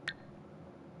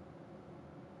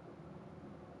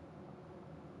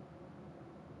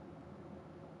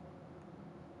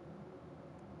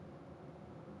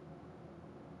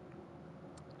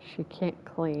 She can't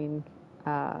clean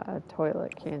a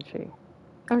toilet, can she?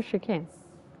 Oh, she can.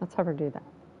 Let's have her do that.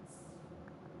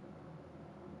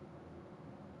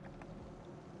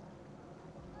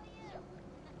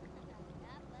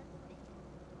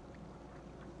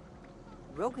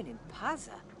 Rogan and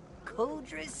Paza.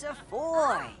 Kodris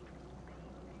Afoy.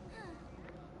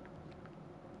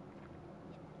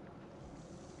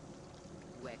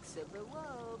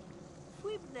 Wexabawob.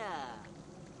 Fwibna.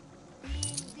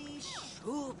 Bindi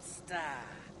Shubsta.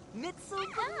 Mitzel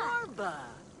Galarba.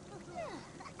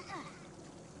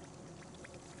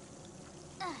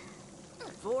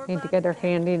 Need to get her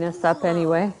handiness up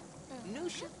anyway,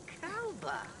 Nusha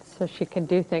Kalba. so she can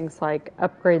do things like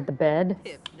upgrade the bed.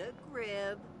 Hypna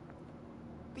Grib.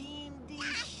 Bindi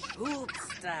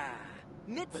Shubsta.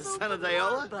 Mitzel Son of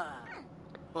Diola?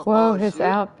 Galarba. Whoa, his shoot.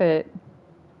 outfit.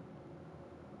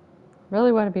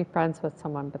 Really want to be friends with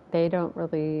someone, but they don't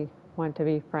really want to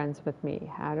be friends with me.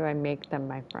 How do I make them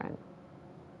my friend?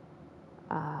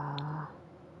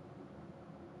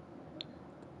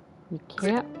 You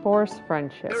can't force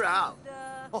friendship. You're out.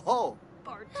 Oh,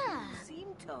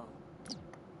 Zinto.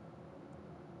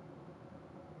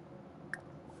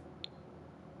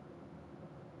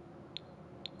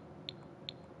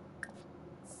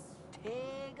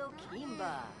 Tego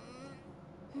Kimba.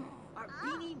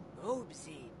 Arbini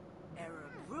Mobsy.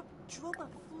 Arabrup Druma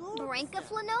Flor. Branka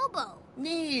Flanobo.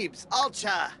 Neebs,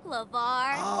 Alcha.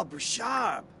 Lavar. Oh,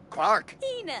 Bouchard. Clark.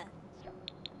 Tina.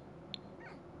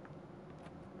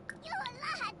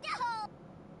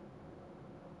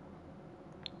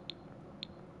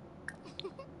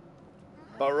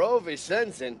 Barovi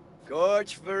Sensen.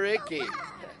 Gorge Variki.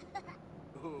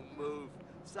 Who move?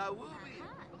 Sawubi.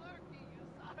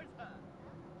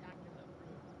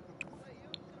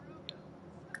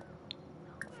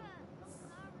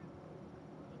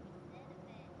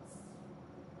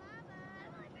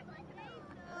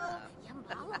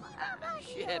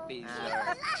 Shippy,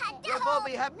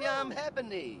 Rabobi Hapiam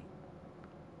Hebony.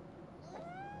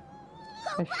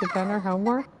 Has she done her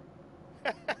homework?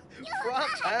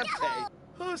 Prompt Ampe.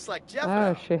 Who's like Jeff?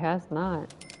 Oh, she has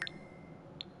not.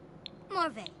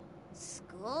 Morve.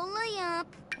 Skola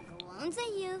up. Gonza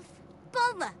youth.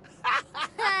 Bova.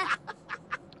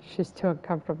 She's too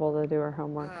uncomfortable to do her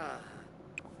homework.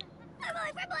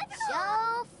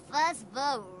 Show fuzz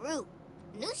varu.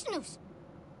 Noose noose.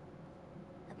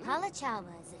 Apala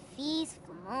chava is a feast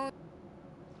for mon.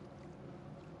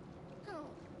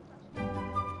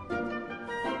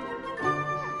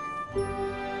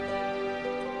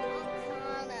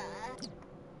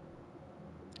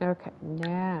 Okay,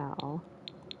 now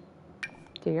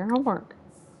do your homework.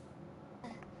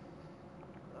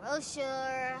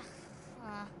 Brochure.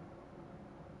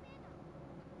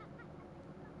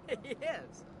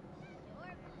 Yes.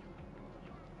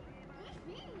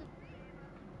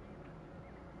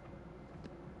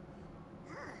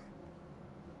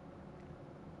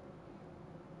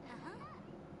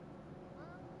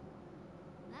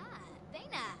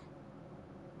 Dana.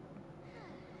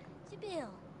 Jabil.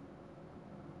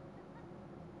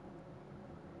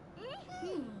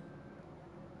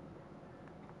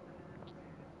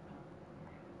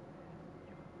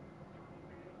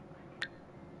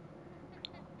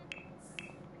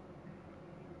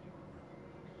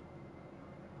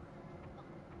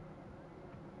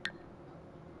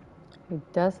 He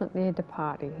doesn't need a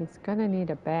potty. He's gonna need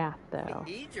a bath, though.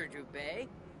 Eager, Jubei.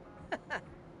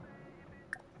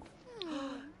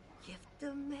 Gift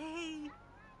of May.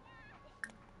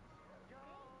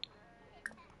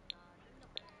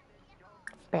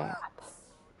 Bath.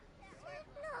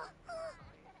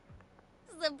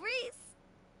 The breeze.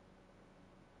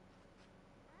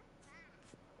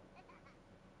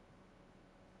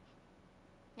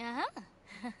 Uh-huh.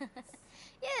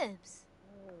 Yibs.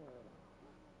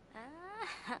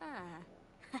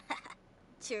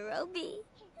 Cherobi.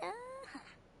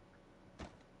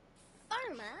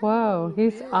 Farma. Whoa,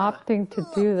 he's opting to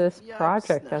do this Yuck,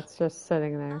 project snap. that's just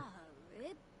sitting there.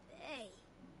 Ribbey.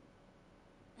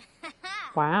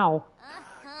 Wow.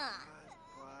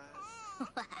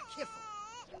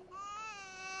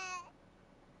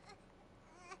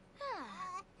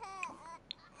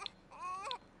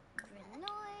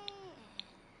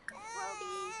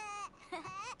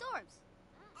 Storms.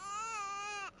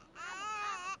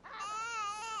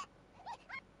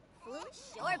 Blue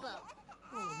Shorebo.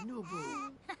 Oh, Nubu.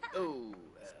 Oh,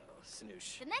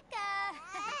 Snoosh. Kaneka.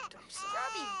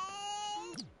 Robbie.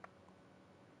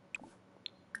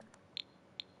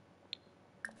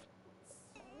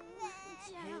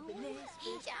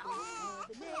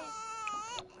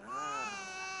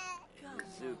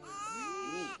 Zup.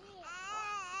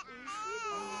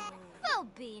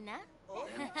 Phobina.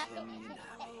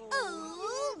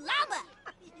 Ooh, lava.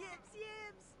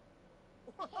 Yibs.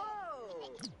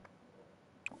 Whoa.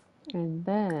 And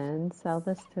then sell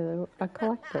this to a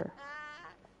collector.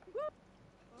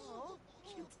 Oh,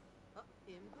 cute.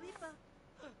 Imblipa.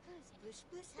 Splish,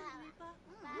 splish, Imblipa.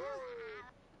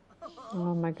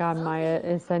 Oh my god, Maya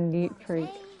is a neat freak.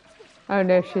 Oh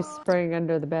no, she's spraying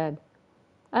under the bed.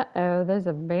 Uh-oh, there's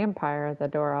a vampire at the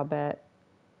door, I'll bet.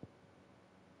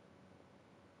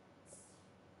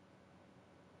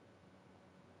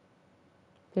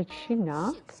 Did she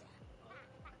knock?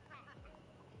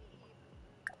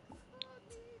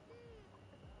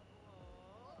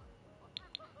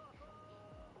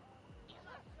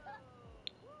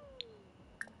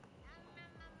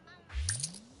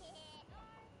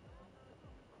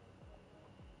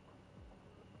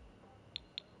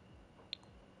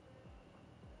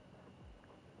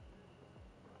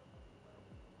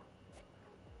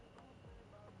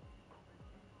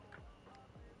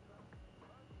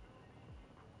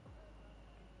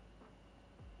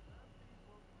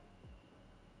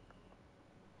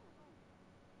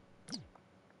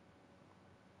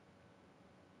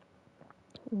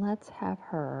 Let's have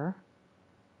her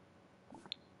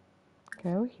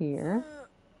go here.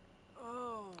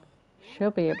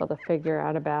 She'll be able to figure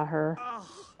out about her.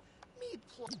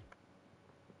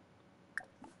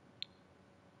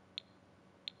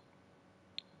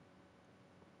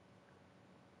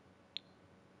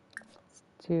 Let's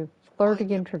do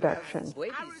flirty introduction,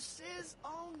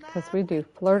 because we do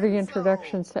flirty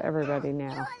introductions to everybody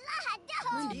now.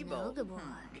 Tebow.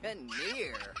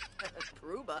 Ganir.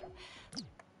 Pruba.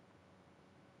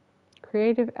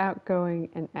 Creative, outgoing,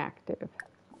 and active.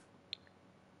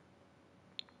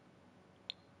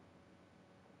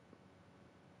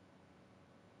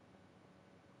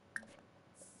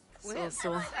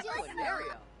 Soso,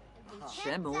 Quinario.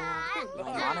 Shemu,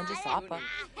 Laimana Jasapa,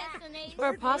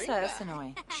 Barpasa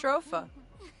Esenoi, Shrofa,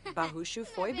 Bahushu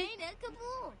Foibi,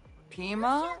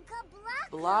 Pima,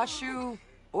 Blashu,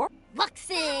 or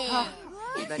Buxy.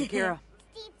 Venkira,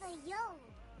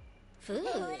 Food.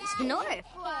 Snorf.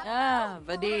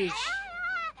 Vadish,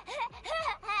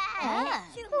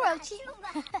 Rochi.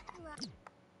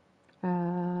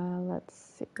 Let's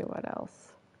see what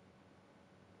else.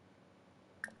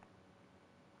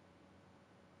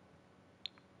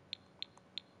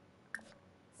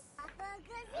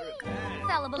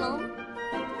 Salabalone.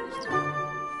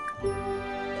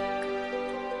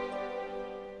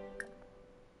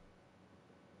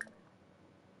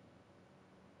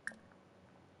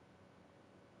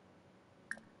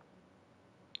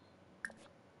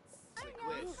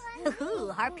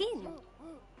 Ooh, harpin.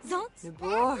 Zonts.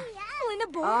 Nabor, Lina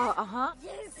Boy.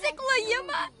 Sikla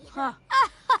Yuma.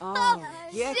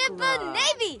 Shippa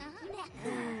Navy.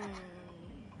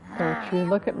 Don't you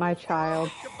look at my child.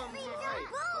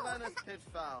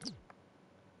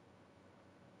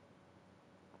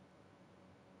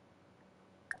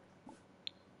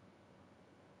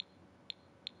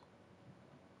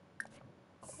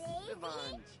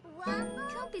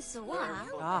 Kumpi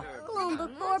Sawa. Glomba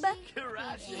Borba.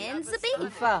 Yenzabi.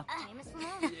 Ufa,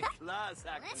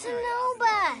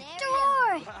 Tanoba.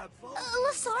 Doror.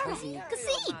 Lasara.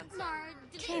 Kasib.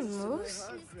 Camus.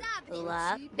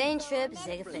 La. Bentrip.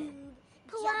 Zegafin.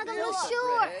 Palaga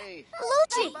Lashore. Hey.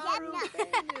 Lucci. Baru.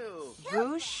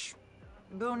 Voosh.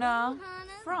 Buna.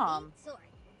 From.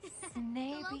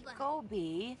 Snaby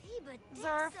Gobi.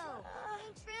 Zerf.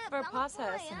 Verpasa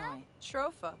Esenoi.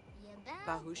 Shrofa.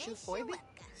 Bahushu Foibi.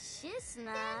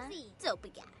 Shisna.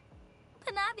 Zopiga.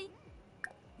 Panabi.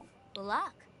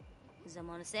 Bulak.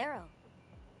 Zamonacero.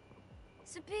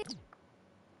 Sapi.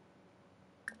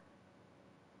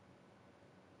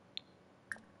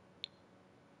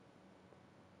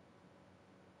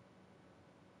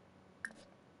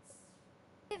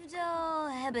 Ivdo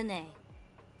Hebene.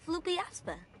 Floopy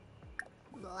Aspa.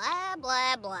 Blah,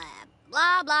 blah, blah.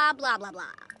 Blah, blah, blah, blah,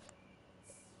 blah.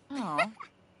 Oh.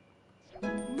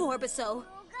 Borbaso.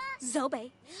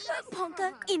 Zobe.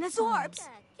 Ponka Inazorbs.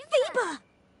 Viva.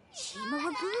 Shima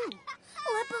Wabu.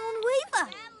 Lepon Weaver.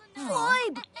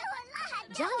 Floyd.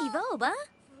 Johnny Voba.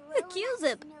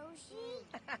 Q-Zip.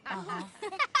 Uh-huh.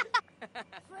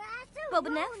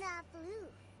 Bobanef.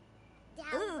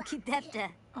 Ooh, Kidepta.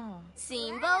 Oh.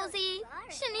 Simbozy.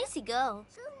 Shanisi Go.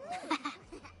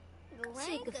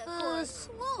 Chickafoos.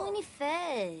 Winnie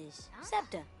Fez.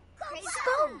 Septa.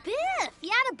 Skull Biff.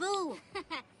 Yada Boo.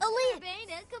 Elite.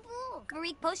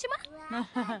 Marie Poshima.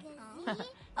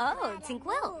 Oh,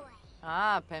 Tinkwell.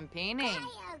 Ah, Pampini.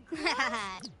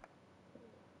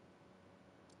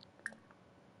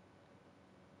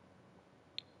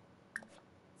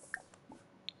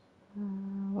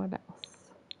 What else?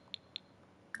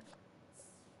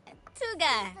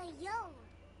 Tuga.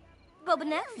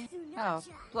 Bobanef. Oh,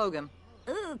 Plogum.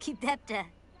 Ooh, Kidepta.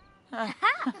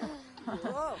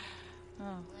 Whoa.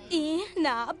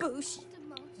 Ina Bush.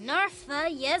 Narfa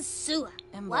Yesua.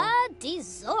 Embo.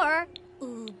 Wadizor.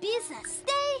 Ubisa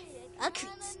Stay.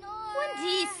 Akrit.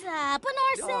 Wandisa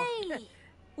Panarse.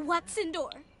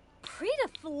 Watsindor. Prita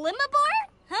Flimabor?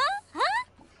 Huh?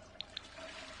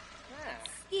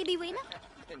 Skibby Weena?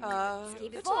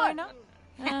 Katarina.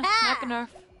 Mackiner.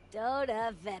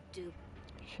 Doda Veptu.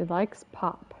 She likes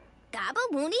pop. Gaba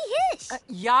Woony Hish.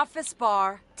 Yafis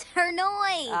Bar.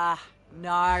 Turnoi. Ah,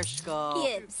 Narshko.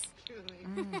 Gibbs.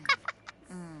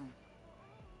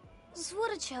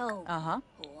 Swoodacho. Uh-huh.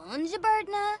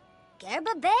 Wanjabirdna.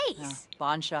 Gerba Base.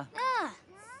 Bansha.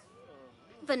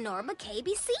 Venorba KB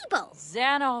Sibo.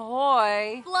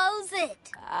 Xanahoy. Flows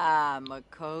it. Ah,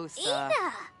 Makosa.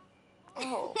 Ina.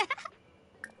 Oh.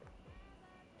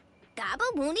 Gaba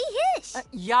Woony Hish.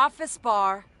 Yafis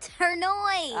Bar.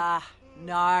 Turnoi. Ah,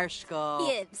 Narshko.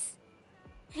 Gibbs.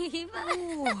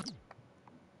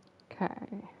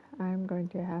 Okay, I'm going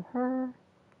to have her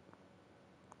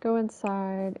go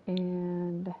inside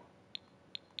and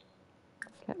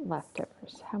get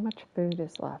leftovers. How much food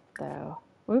is left though?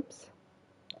 Whoops.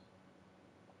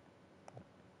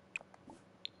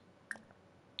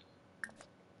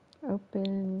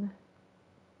 Open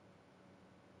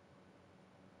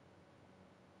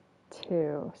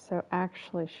 2. So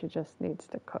actually she just needs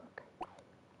to cook.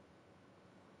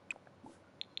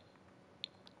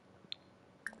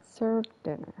 Serve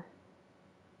dinner.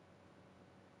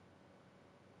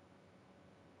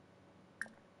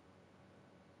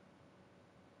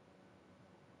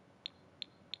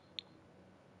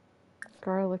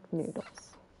 Garlic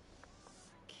noodles.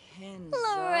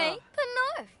 Lorraine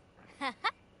Panorf.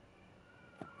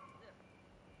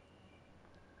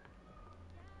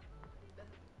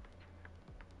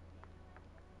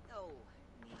 Oh.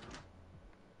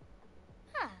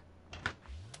 Huh.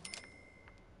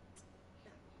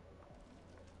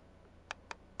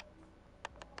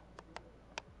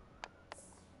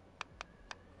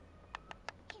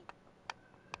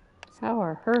 How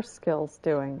are her skills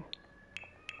doing?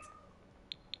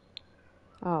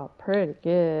 Oh, pretty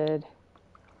good.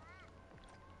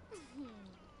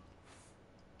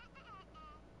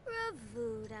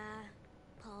 Ravuda.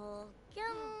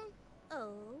 Polgum.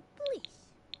 Oh, please.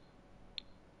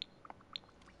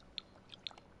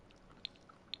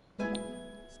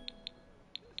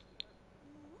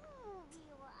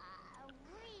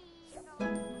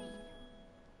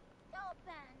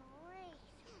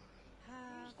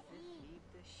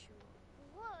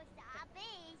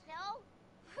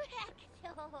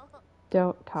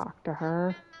 Don't talk to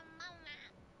her.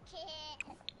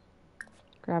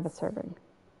 Grab a serving.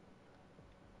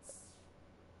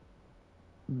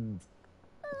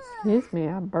 Excuse me,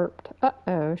 I burped.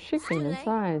 Uh-oh, she came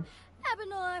inside.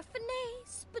 Abinor Fene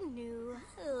Spanu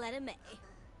Letame.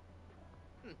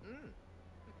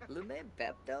 Lume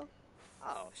Bepto?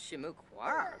 Oh, Shimuk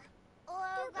Warb.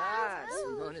 Ah,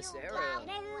 Simonacero.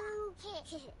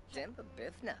 Dempa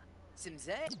Bifna.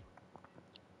 Simze.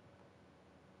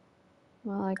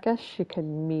 Well, I guess she could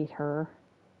meet her.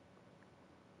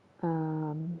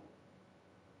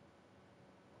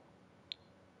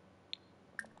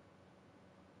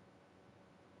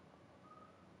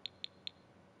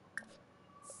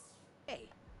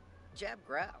 Jab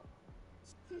Grow.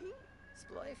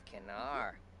 Sploif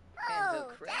Kenar. Oh, Pando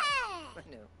Crab. Dad!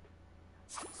 Manu.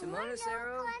 Simonis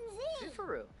Arrow.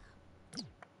 Fifaru.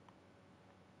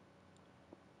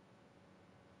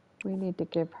 We need to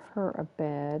give her a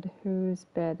bed. Whose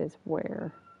bed is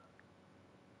where?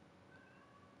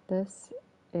 This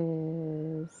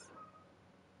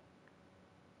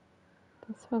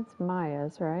one's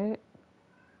Maya's, right?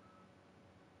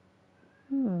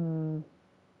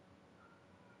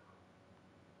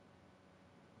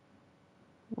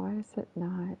 Why is it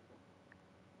not?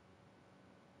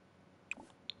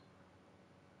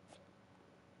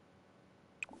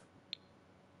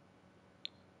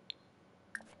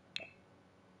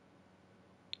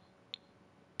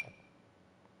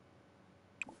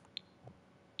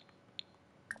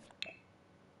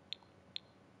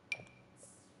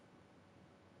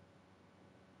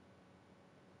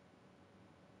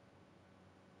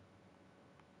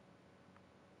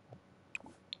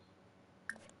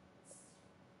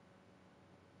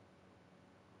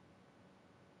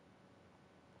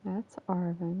 That's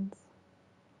Arvin's.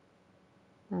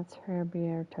 That's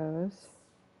Herberto's.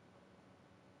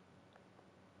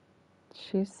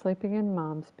 She's sleeping in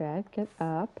Mom's bed. Get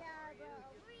up.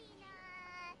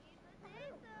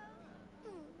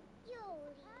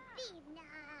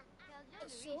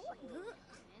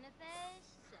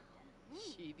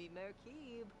 Shibi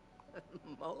Merkib.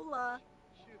 Mola.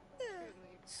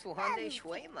 Swande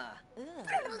Shwema.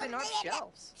 Been off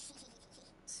shelves.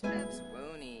 Smeb's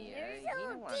Woony.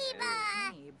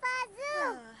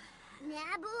 Fazoo!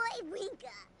 Naboy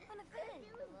Winka!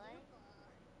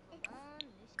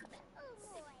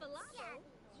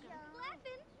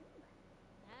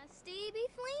 Stevie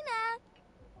Flina!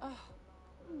 Oh.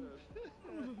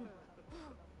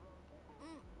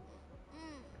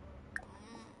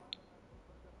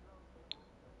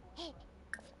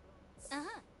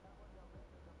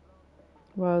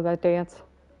 Whoa, that dance.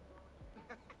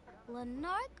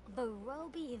 Lanark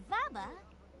Barobi Vaba?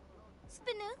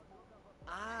 Spinu?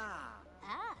 Ah.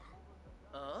 Ah.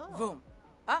 Oh. Voom.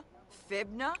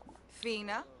 Fibna.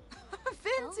 Fina.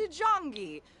 Finzi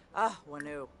Jongi.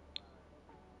 Wanu.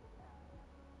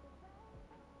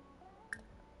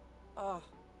 Oh.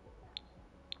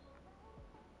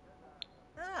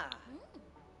 Ah.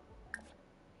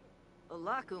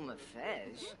 Olakuma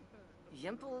Fej.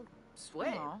 Yimpel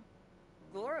Sway.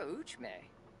 Glora Uchme.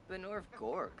 Benorv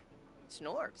Gorg.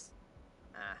 Snorps.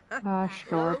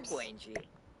 Schnorps. Gwangy.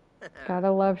 Gotta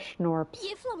love Schnorps.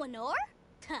 Yiflawanor?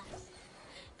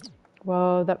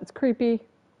 Whoa, that was creepy.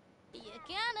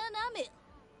 Yakana Namil.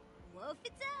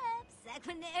 Wolfit's up,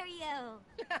 Saquinario.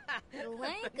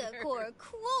 Lanka Cor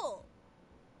Cool.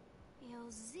 Yo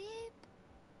Zip.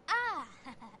 Ah.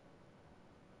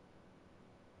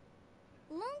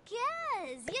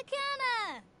 Lunkaz,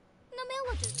 Yakana.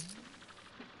 Namiladu.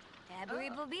 Abri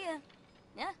Bobia.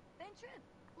 Yeah, Bentrip.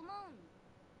 Lamon.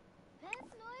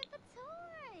 Pets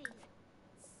Noivatory.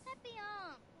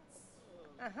 Pepion.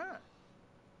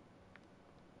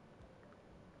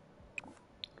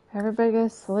 Everybody go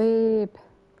sleep.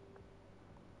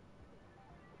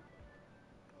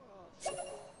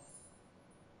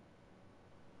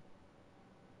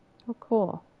 Oh,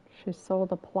 cool. She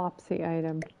sold a Plopsy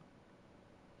item.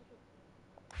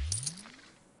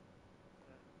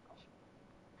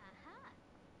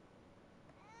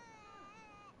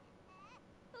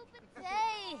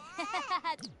 Hey.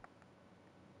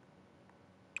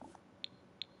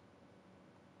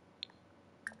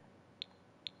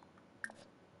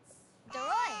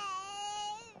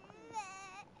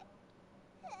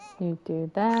 You do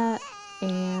that,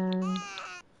 and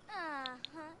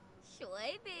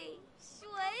Shwayby.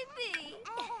 Shwayby.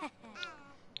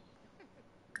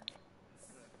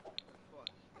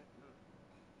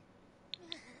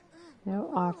 no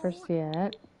offers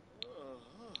yet.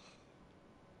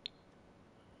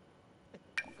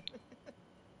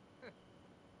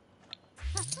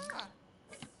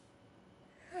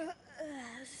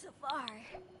 So far.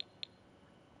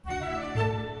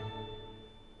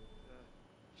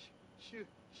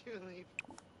 Leave.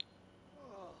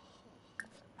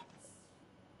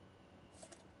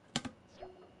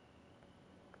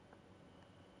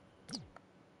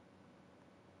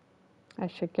 I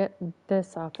should get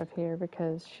this off of here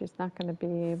because she's not going to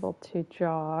be able to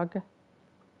jog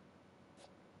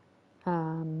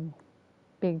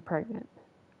being pregnant.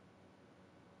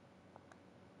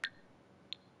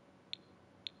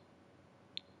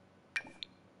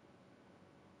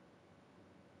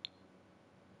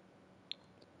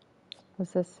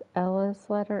 Was this Ella's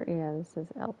letter? Yeah, this is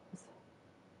Ella's.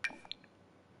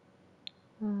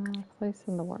 Place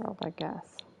in the world, I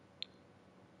guess.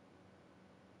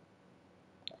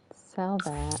 Sell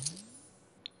that.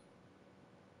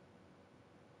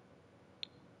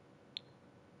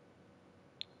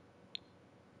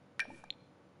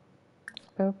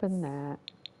 Open that.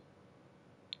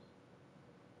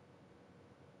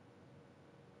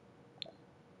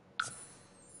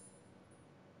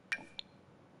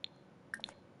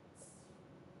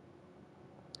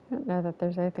 I don't know that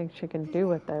there's anything she can do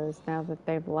with those now that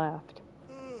they've left.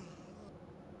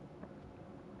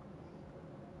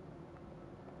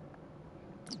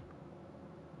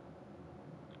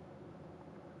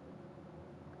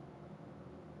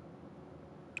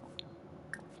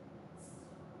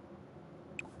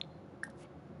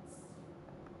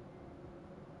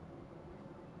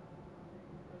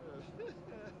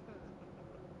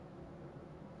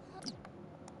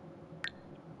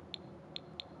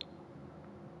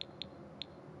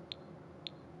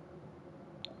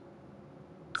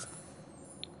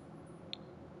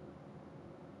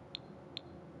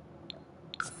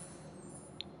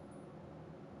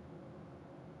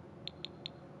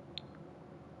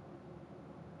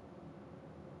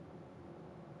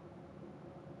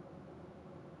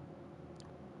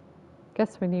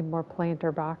 Guess we need more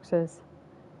planter boxes.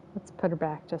 Let's put her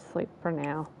back to sleep for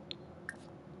now.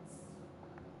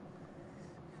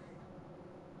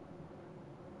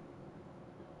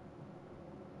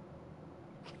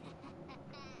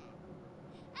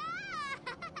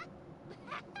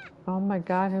 Oh my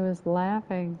God, who is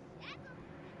laughing?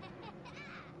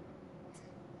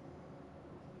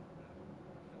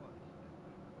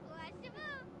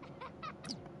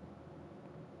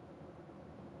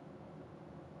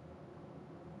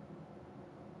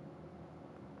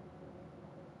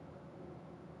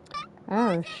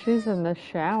 Oh, she's in the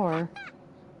shower.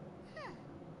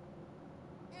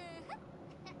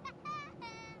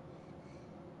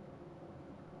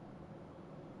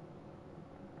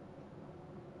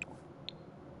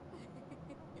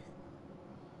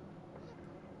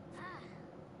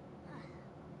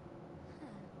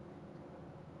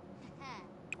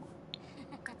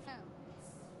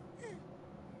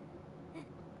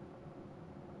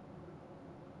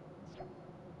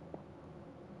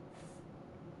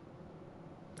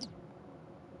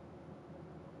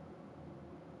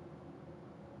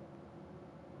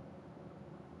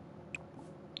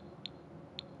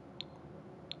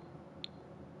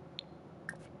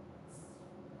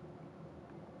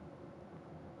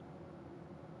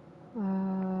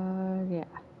 Yeah,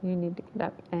 you need to get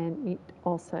up and eat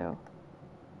also.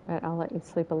 But I'll let you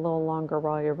sleep a little longer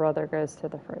while your brother goes to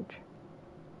the fridge.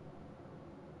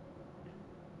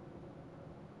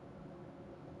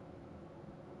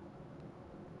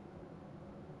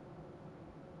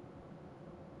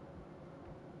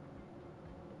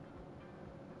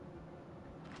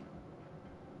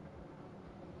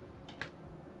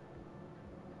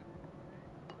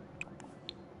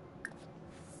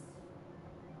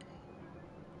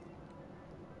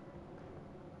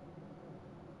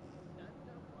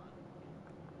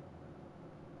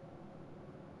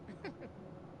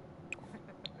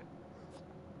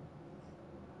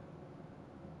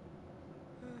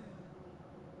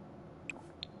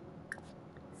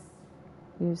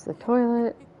 Use the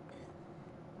toilet.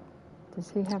 Does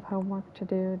he have homework to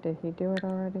do? Did he do it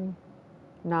already?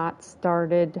 Not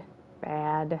started.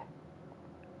 Bad.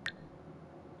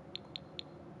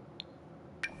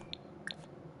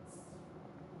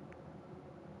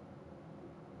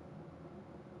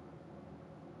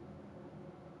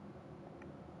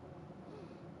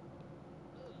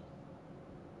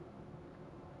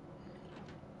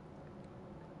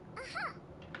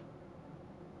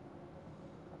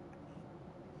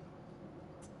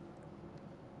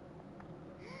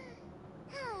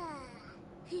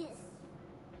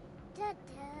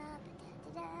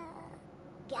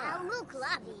 Galuk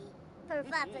Lavi,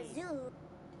 Perfapazoo.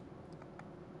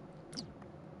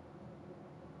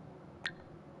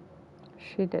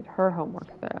 She did her homework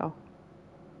though.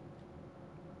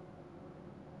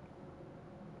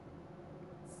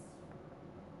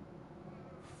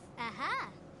 Aha.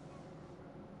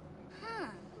 Huh.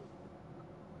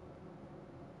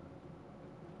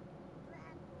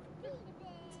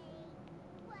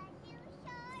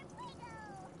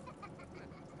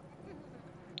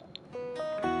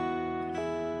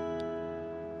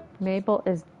 Mabel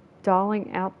is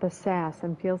dolling out the sass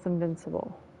and feels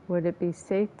invincible. Would it be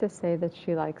safe to say that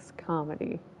she likes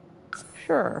comedy?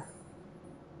 Sure.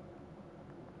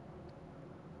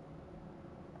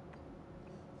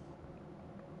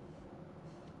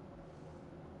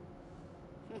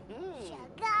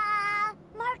 Shaga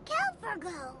Markel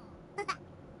Fergo.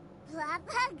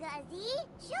 Plapa Guzzy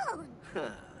Shun.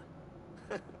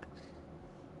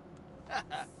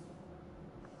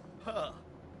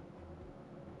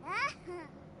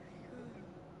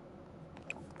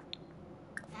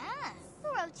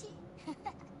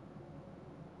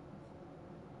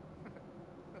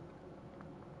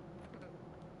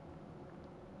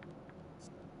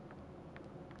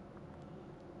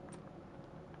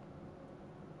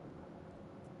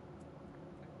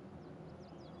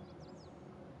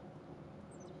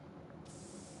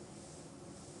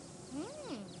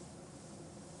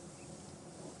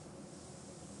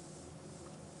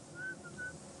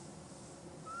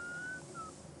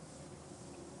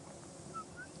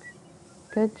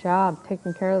 Good job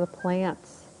taking care of the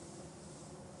plants.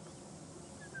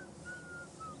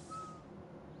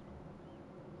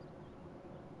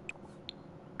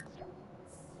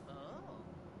 Oh.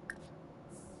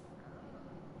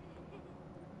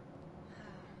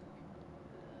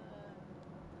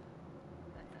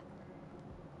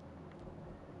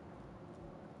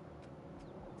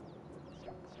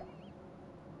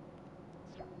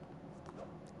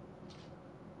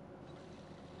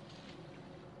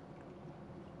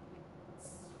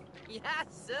 Yes,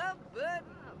 sir, but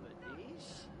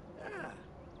Amadish? Ah.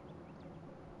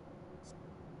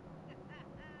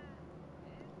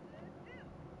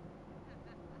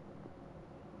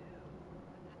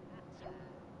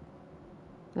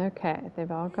 Okay,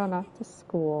 they've all gone off to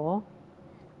school.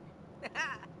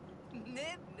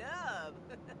 Nib nub.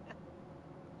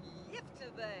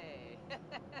 Yiftaway.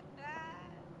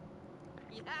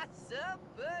 Yes, sir,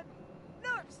 but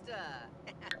Norpster.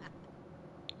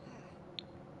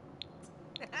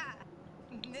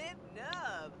 Nib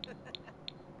nub.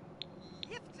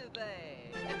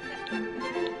 Yiftaway. Nib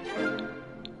nub.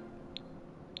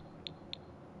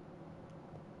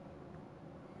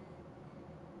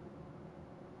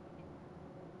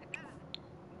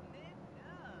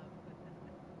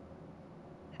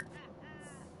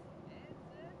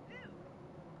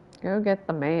 Go get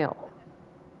the mail.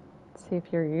 See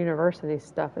if your university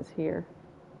stuff is here.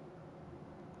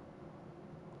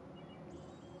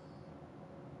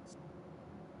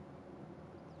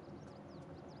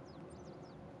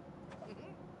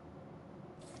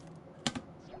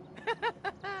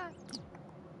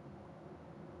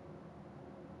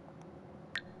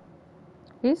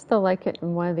 I used to like it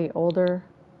in one of the older.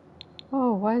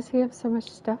 Oh, why does he have so much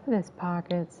stuff in his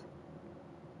pockets?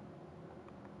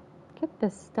 Get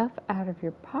this stuff out of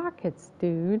your pockets,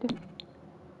 dude.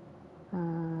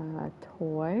 A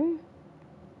toy.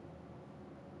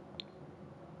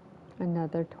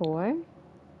 Another toy.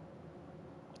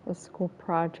 A school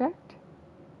project.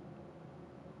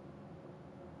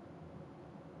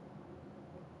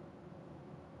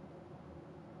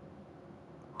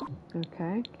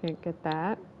 Okay, can't get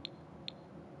that.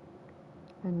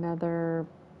 Another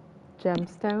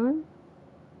gemstone.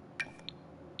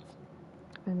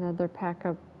 Another pack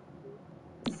of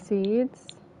seeds.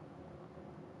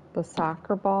 The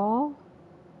soccer ball.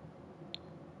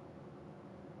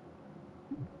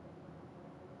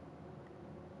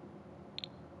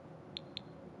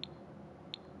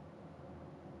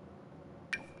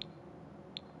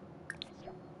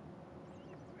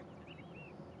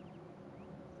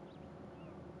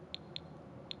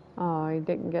 Oh, he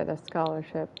didn't get a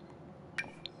scholarship.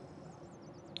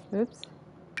 Oops.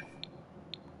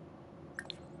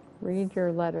 Read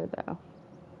your letter, though.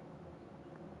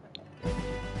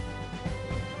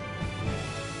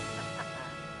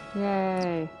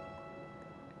 Yay.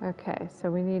 Okay, so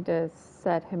we need to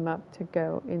set him up to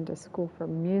go into school for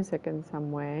music in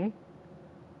some way.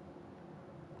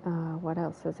 What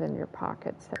else is in your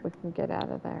pockets that we can get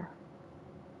out of there?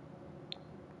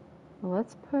 Well,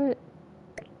 let's put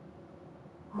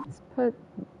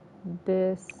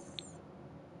this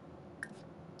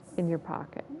in your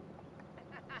pocket.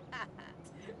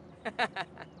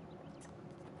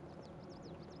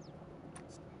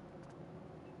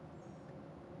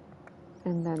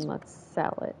 And then let's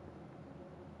sell it.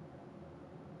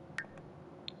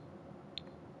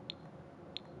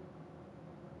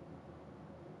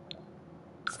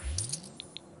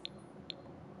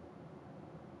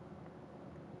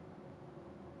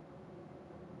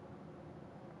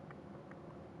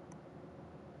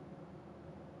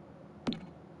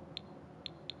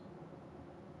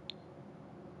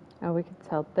 Oh, we could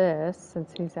sell this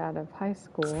since he's out of high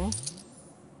school.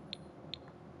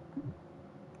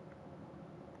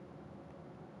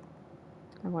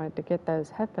 I wanted to get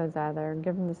those headphones out of there and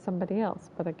give them to somebody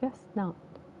else, but I guess not.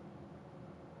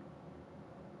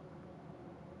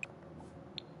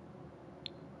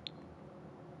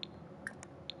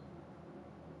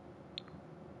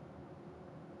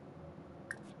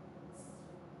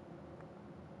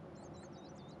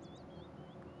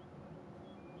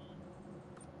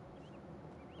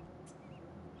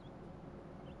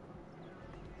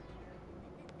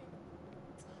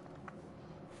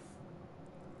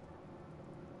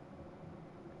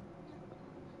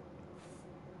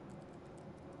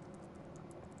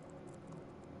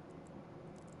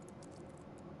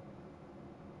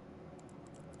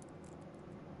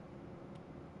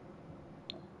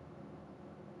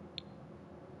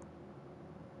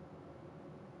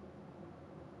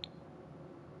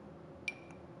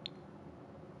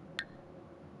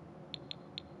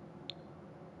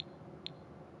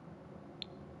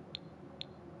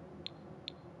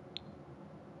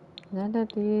 None of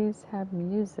these have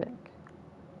music.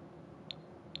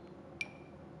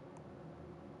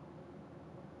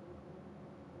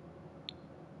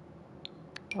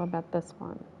 What about this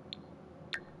one?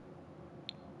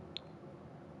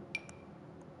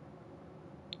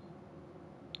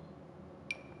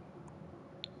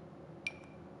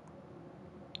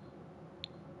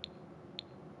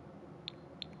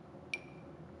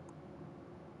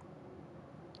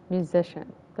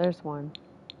 Musician. There's one.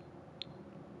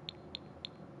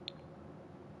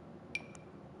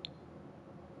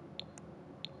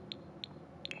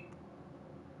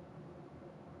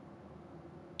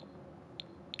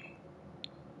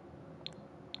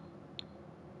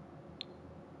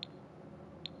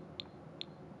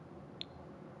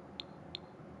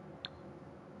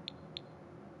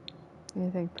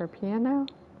 Anything for piano?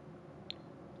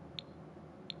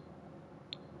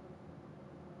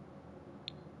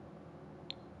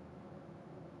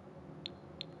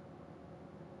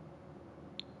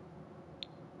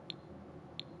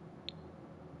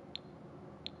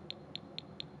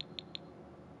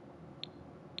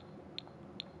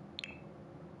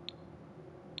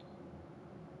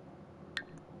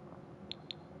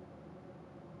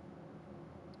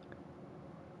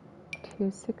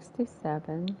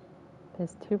 $267.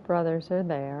 His two brothers are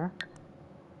there.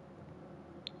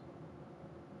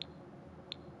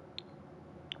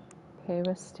 Pay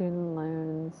with student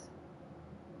loans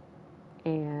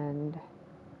and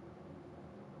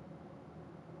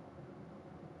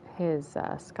his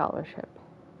scholarship.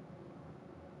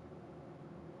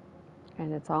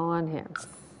 And it's all on him.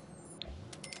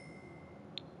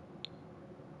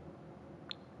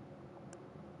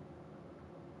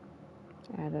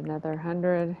 Add another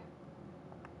 100.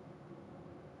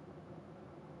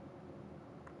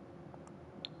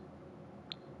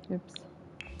 Oops.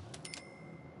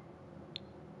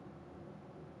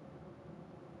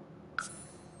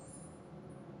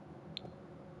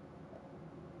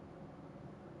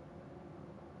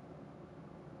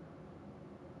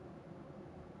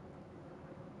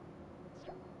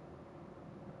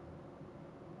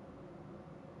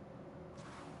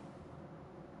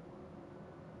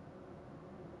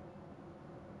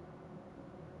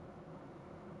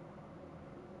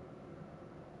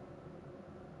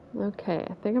 Okay,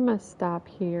 I think I'm going to stop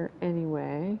here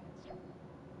anyway.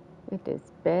 It is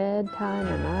bedtime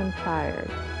and I'm tired.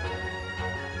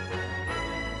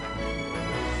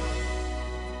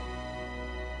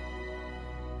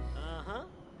 Uh-huh.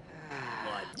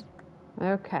 What?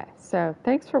 Okay, so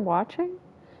thanks for watching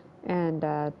and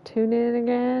tune in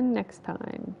again next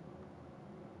time.